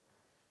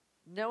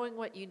 Knowing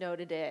what you know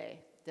today,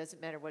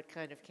 doesn't matter what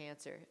kind of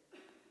cancer,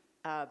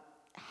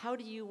 how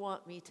do you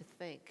want me to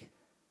think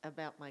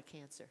about my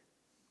cancer?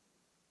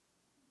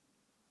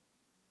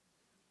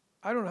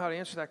 I don't know how to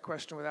answer that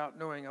question without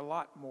knowing a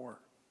lot more.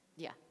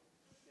 Yeah.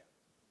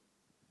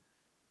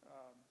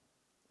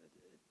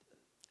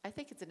 I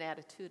think it's an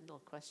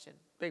attitudinal question.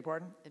 Beg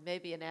pardon? It may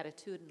be an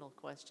attitudinal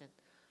question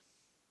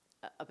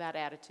about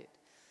attitude.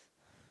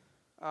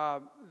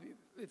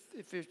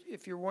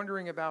 If you're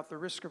wondering about the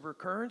risk of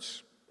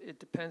recurrence, it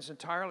depends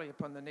entirely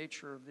upon the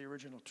nature of the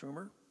original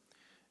tumor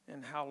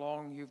and how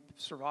long you've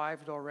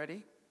survived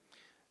already.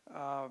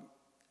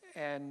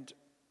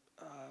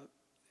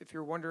 If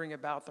you're wondering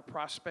about the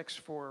prospects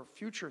for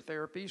future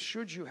therapies,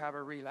 should you have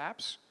a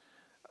relapse,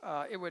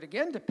 it would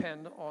again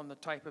depend on the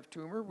type of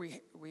tumor.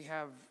 We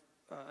have,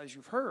 as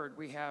you've heard,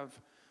 we have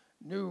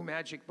new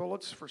magic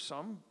bullets for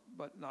some,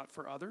 but not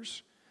for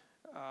others.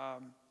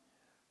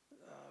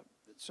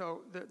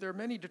 So there are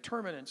many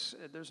determinants.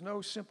 There's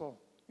no simple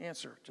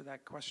answer to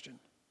that question.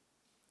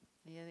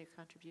 Any other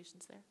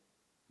contributions there?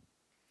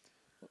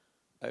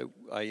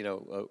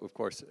 Of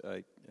course,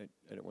 I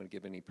don't want to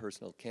give any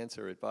personal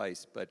cancer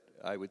advice, but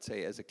I would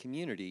say as a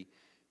community,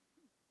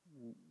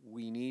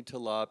 we need to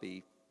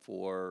lobby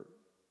for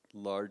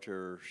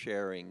larger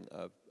sharing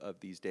of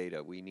these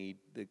data.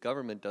 The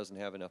government doesn't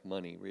have enough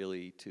money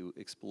really to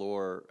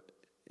explore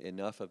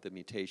enough of the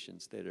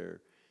mutations that are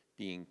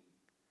being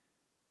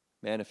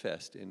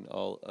manifest in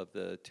all of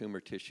the tumor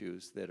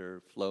tissues that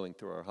are flowing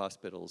through our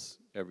hospitals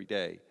every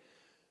day.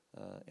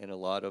 And a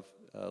lot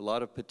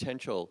of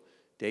potential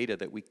data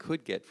that we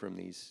could get from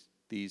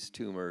these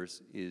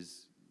tumors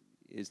is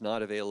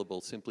not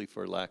available simply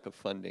for lack of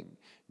funding.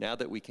 Now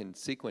that we can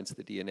sequence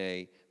the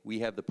DNA, we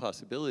have the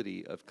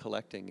possibility of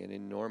collecting an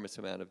enormous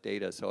amount of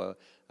data. So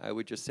I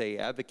would just say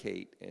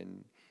advocate,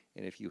 and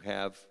if you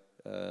have,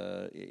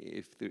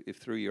 if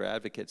through your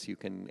advocates you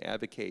can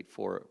advocate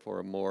for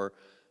a more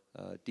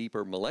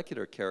deeper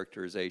molecular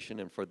characterization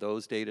and for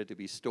those data to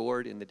be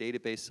stored in the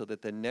database so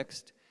that the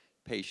next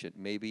patient,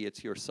 maybe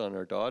it's your son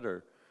or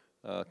daughter,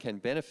 can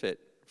benefit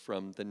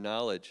from the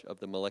knowledge of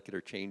the molecular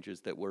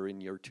changes that were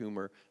in your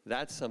tumor.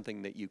 That's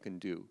something that you can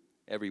do.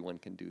 Everyone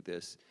can do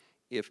this.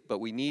 But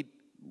we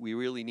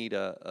really need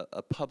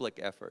a public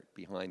effort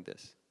behind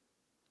this.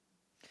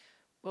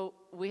 Well,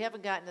 we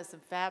haven't gotten to some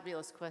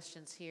fabulous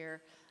questions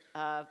here.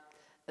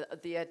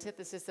 The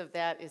antithesis of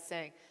that is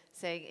saying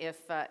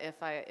if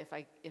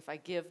I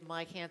give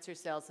my cancer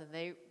cells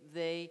and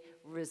they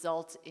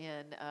result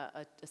in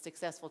a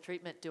successful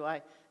treatment, do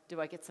I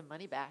get some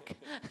money back?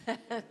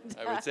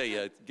 I would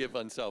say give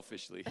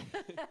unselfishly.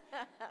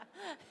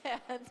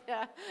 And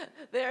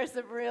there are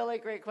some really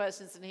great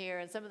questions in here,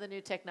 and some of the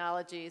new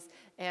technologies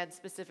and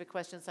specific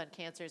questions on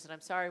cancers. And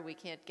I'm sorry we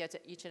can't get to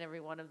each and every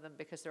one of them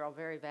because they're all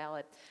very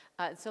valid.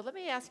 So let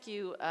me ask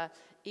you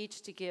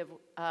each to give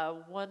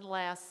one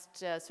last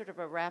sort of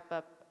a wrap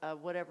up,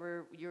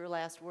 whatever your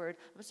last word.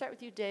 I'm going to start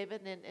with you,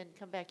 David, and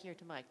come back here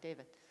to Mike.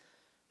 David.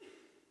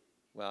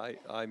 Well,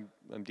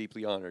 I'm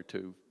deeply honored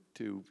to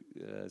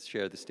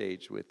share the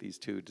stage with these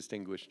two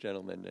distinguished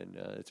gentlemen, and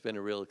it's been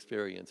a real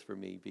experience for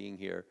me being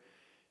here.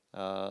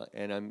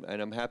 And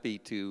I'm happy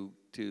to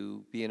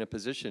be in a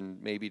position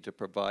maybe to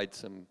provide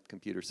some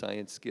computer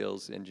science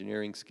skills,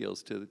 engineering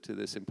skills to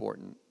this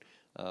important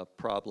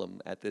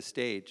problem at this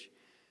stage.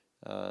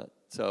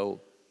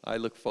 So I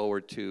look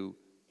forward to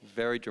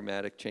very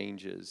dramatic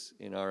changes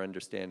in our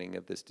understanding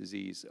of this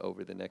disease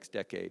over the next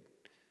decade.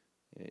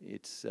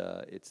 It's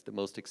the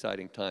most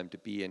exciting time to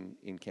be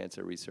in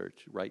cancer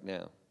research right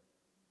now.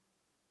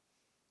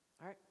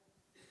 All right.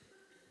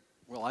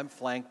 Well, I'm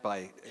flanked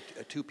by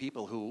two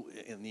people who,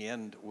 in the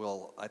end,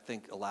 will, I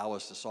think, allow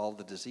us to solve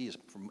the disease.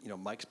 From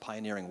Mike's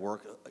pioneering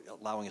work,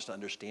 allowing us to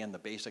understand the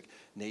basic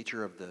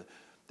nature of the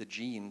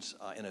genes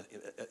in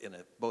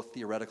a both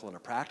theoretical and a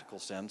practical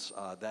sense,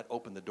 that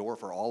opened the door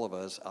for all of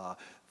us,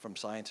 from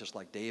scientists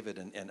like David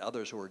and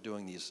others who are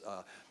doing these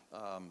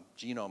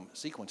genome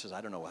sequences.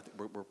 I don't know.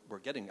 We're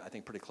getting, I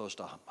think, pretty close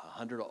to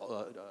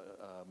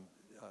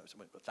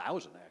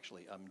 1,000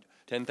 actually.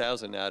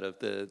 10,000 out of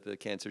the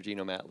Cancer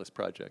Genome Atlas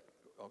project.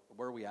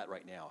 Where are we at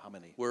right now? How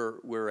many?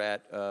 We're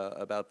at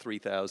about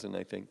 3,000,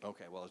 I think.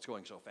 Okay, well, it's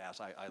going so fast,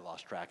 I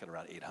lost track at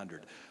around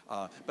 800.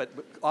 But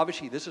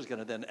obviously, this is going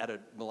to then, at a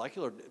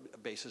molecular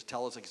basis,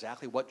 tell us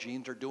exactly what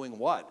genes are doing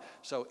what.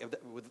 So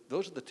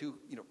those are the two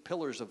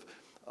pillars of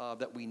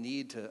that we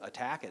need to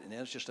attack it. And then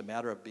it's just a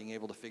matter of being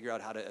able to figure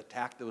out how to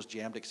attack those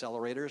jammed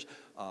accelerators.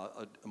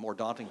 A more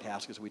daunting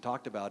task, as we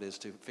talked about, is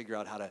to figure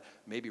out how to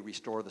maybe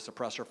restore the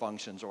suppressor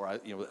functions, or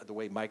the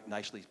way Mike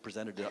nicely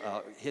presented,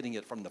 hitting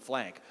it from the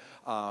flank.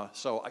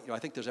 So I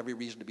think there's every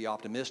reason to be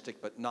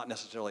optimistic, but not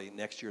necessarily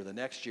next year or the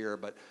next year.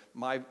 But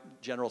my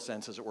general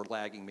sense is that we're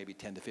lagging maybe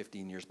 10 to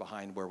 15 years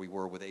behind where we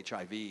were with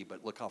HIV,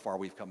 but look how far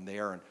we've come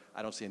there, and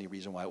I don't see any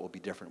reason why it will be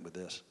different with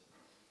this.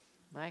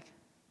 Mike?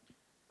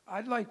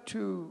 I'd like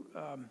to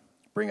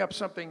bring up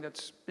something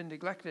that's been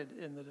neglected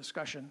in the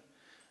discussion,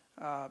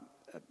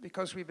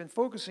 because we've been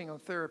focusing on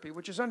therapy,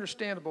 which is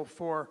understandable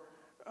for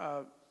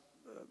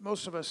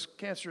most of us.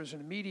 Cancer is an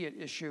immediate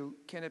issue.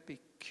 Can it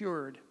be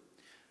cured?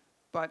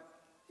 But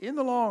in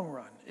the long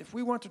run, if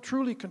we want to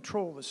truly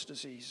control this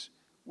disease,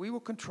 we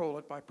will control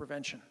it by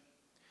prevention.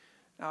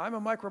 Now, I'm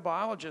a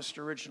microbiologist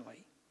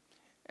originally,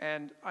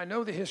 and I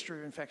know the history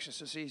of infectious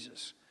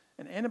diseases.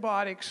 And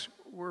antibiotics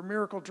were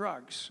miracle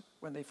drugs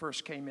when they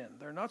first came in.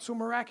 They're not so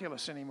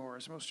miraculous anymore,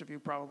 as most of you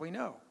probably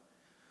know.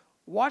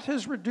 What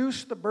has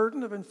reduced the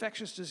burden of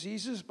infectious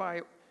diseases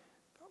by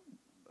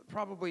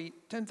probably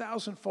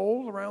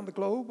 10,000-fold around the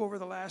globe over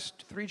the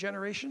last 3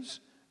 generations?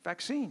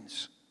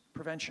 Vaccines,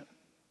 prevention,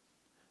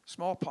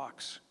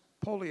 smallpox,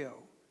 polio,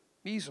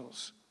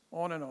 measles,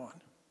 on and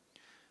on.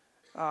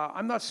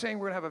 I'm not saying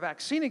we're going to have a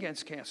vaccine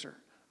against cancer.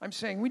 I'm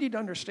saying we need to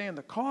understand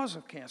the cause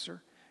of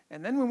cancer,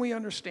 and then when we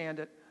understand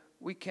it,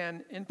 we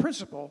can, in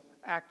principle,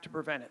 act to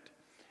prevent it.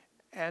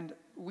 And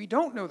we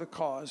don't know the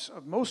cause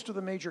of most of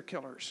the major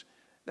killers.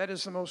 That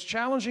is the most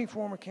challenging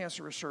form of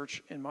cancer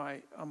research, in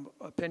my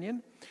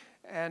opinion.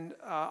 And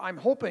I'm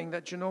hoping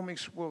that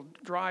genomics will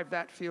drive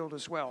that field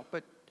as well.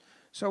 But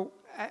so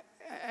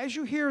as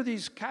you hear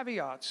these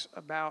caveats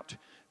about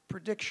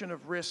prediction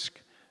of risk,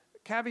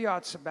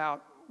 caveats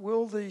about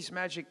will these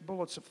magic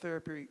bullets of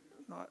therapy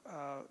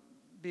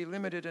be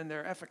limited in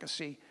their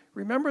efficacy,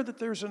 remember that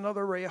there's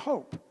another ray of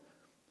hope.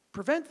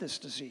 Prevent this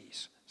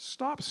disease.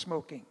 Stop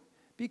smoking.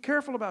 Be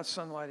careful about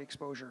sunlight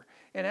exposure.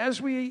 And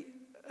as we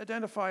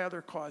identify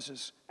other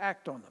causes,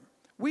 act on them.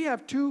 We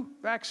have 2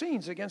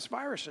 vaccines against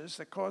viruses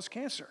that cause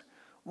cancer.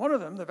 One of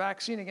them, the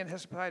vaccine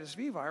against hepatitis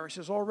V virus,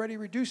 is already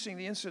reducing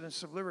the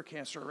incidence of liver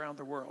cancer around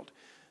the world.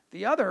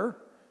 The other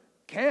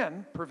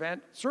can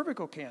prevent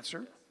cervical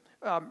cancer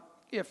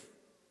if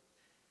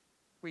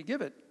we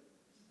give it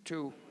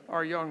to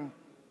our young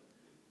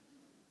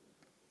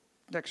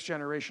next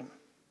generation.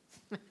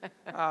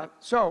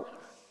 So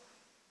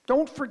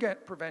don't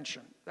forget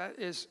prevention. That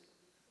is,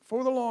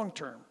 for the long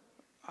term,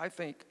 I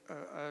think,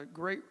 a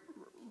great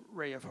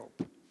ray of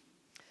hope.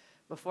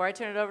 Before I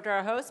turn it over to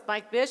our hosts,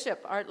 Mike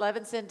Bishop, Art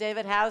Levinson,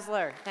 David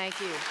Hausler, thank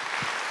you.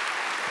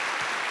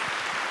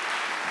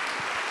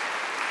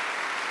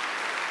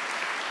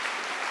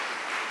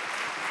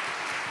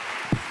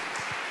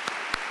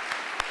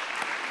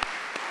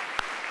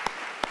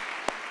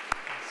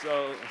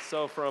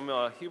 So from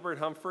Hubert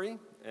Humphrey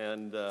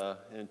and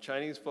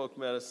Chinese folk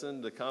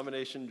medicine to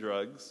combination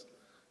drugs,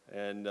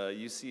 and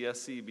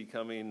UCSC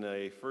becoming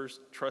a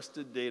first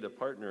trusted data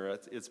partner,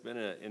 it's been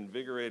an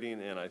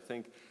invigorating and I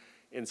think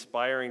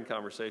inspiring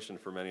conversation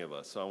for many of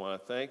us. So I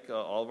want to thank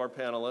all of our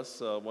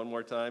panelists one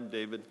more time,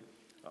 David,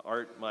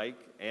 Art,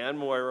 Mike, and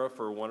Moira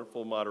for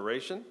wonderful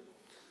moderation.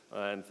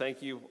 And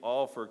thank you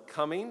all for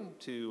coming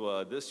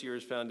to this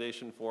year's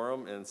Foundation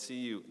Forum, and see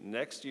you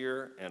next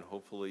year and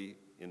hopefully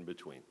in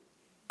between.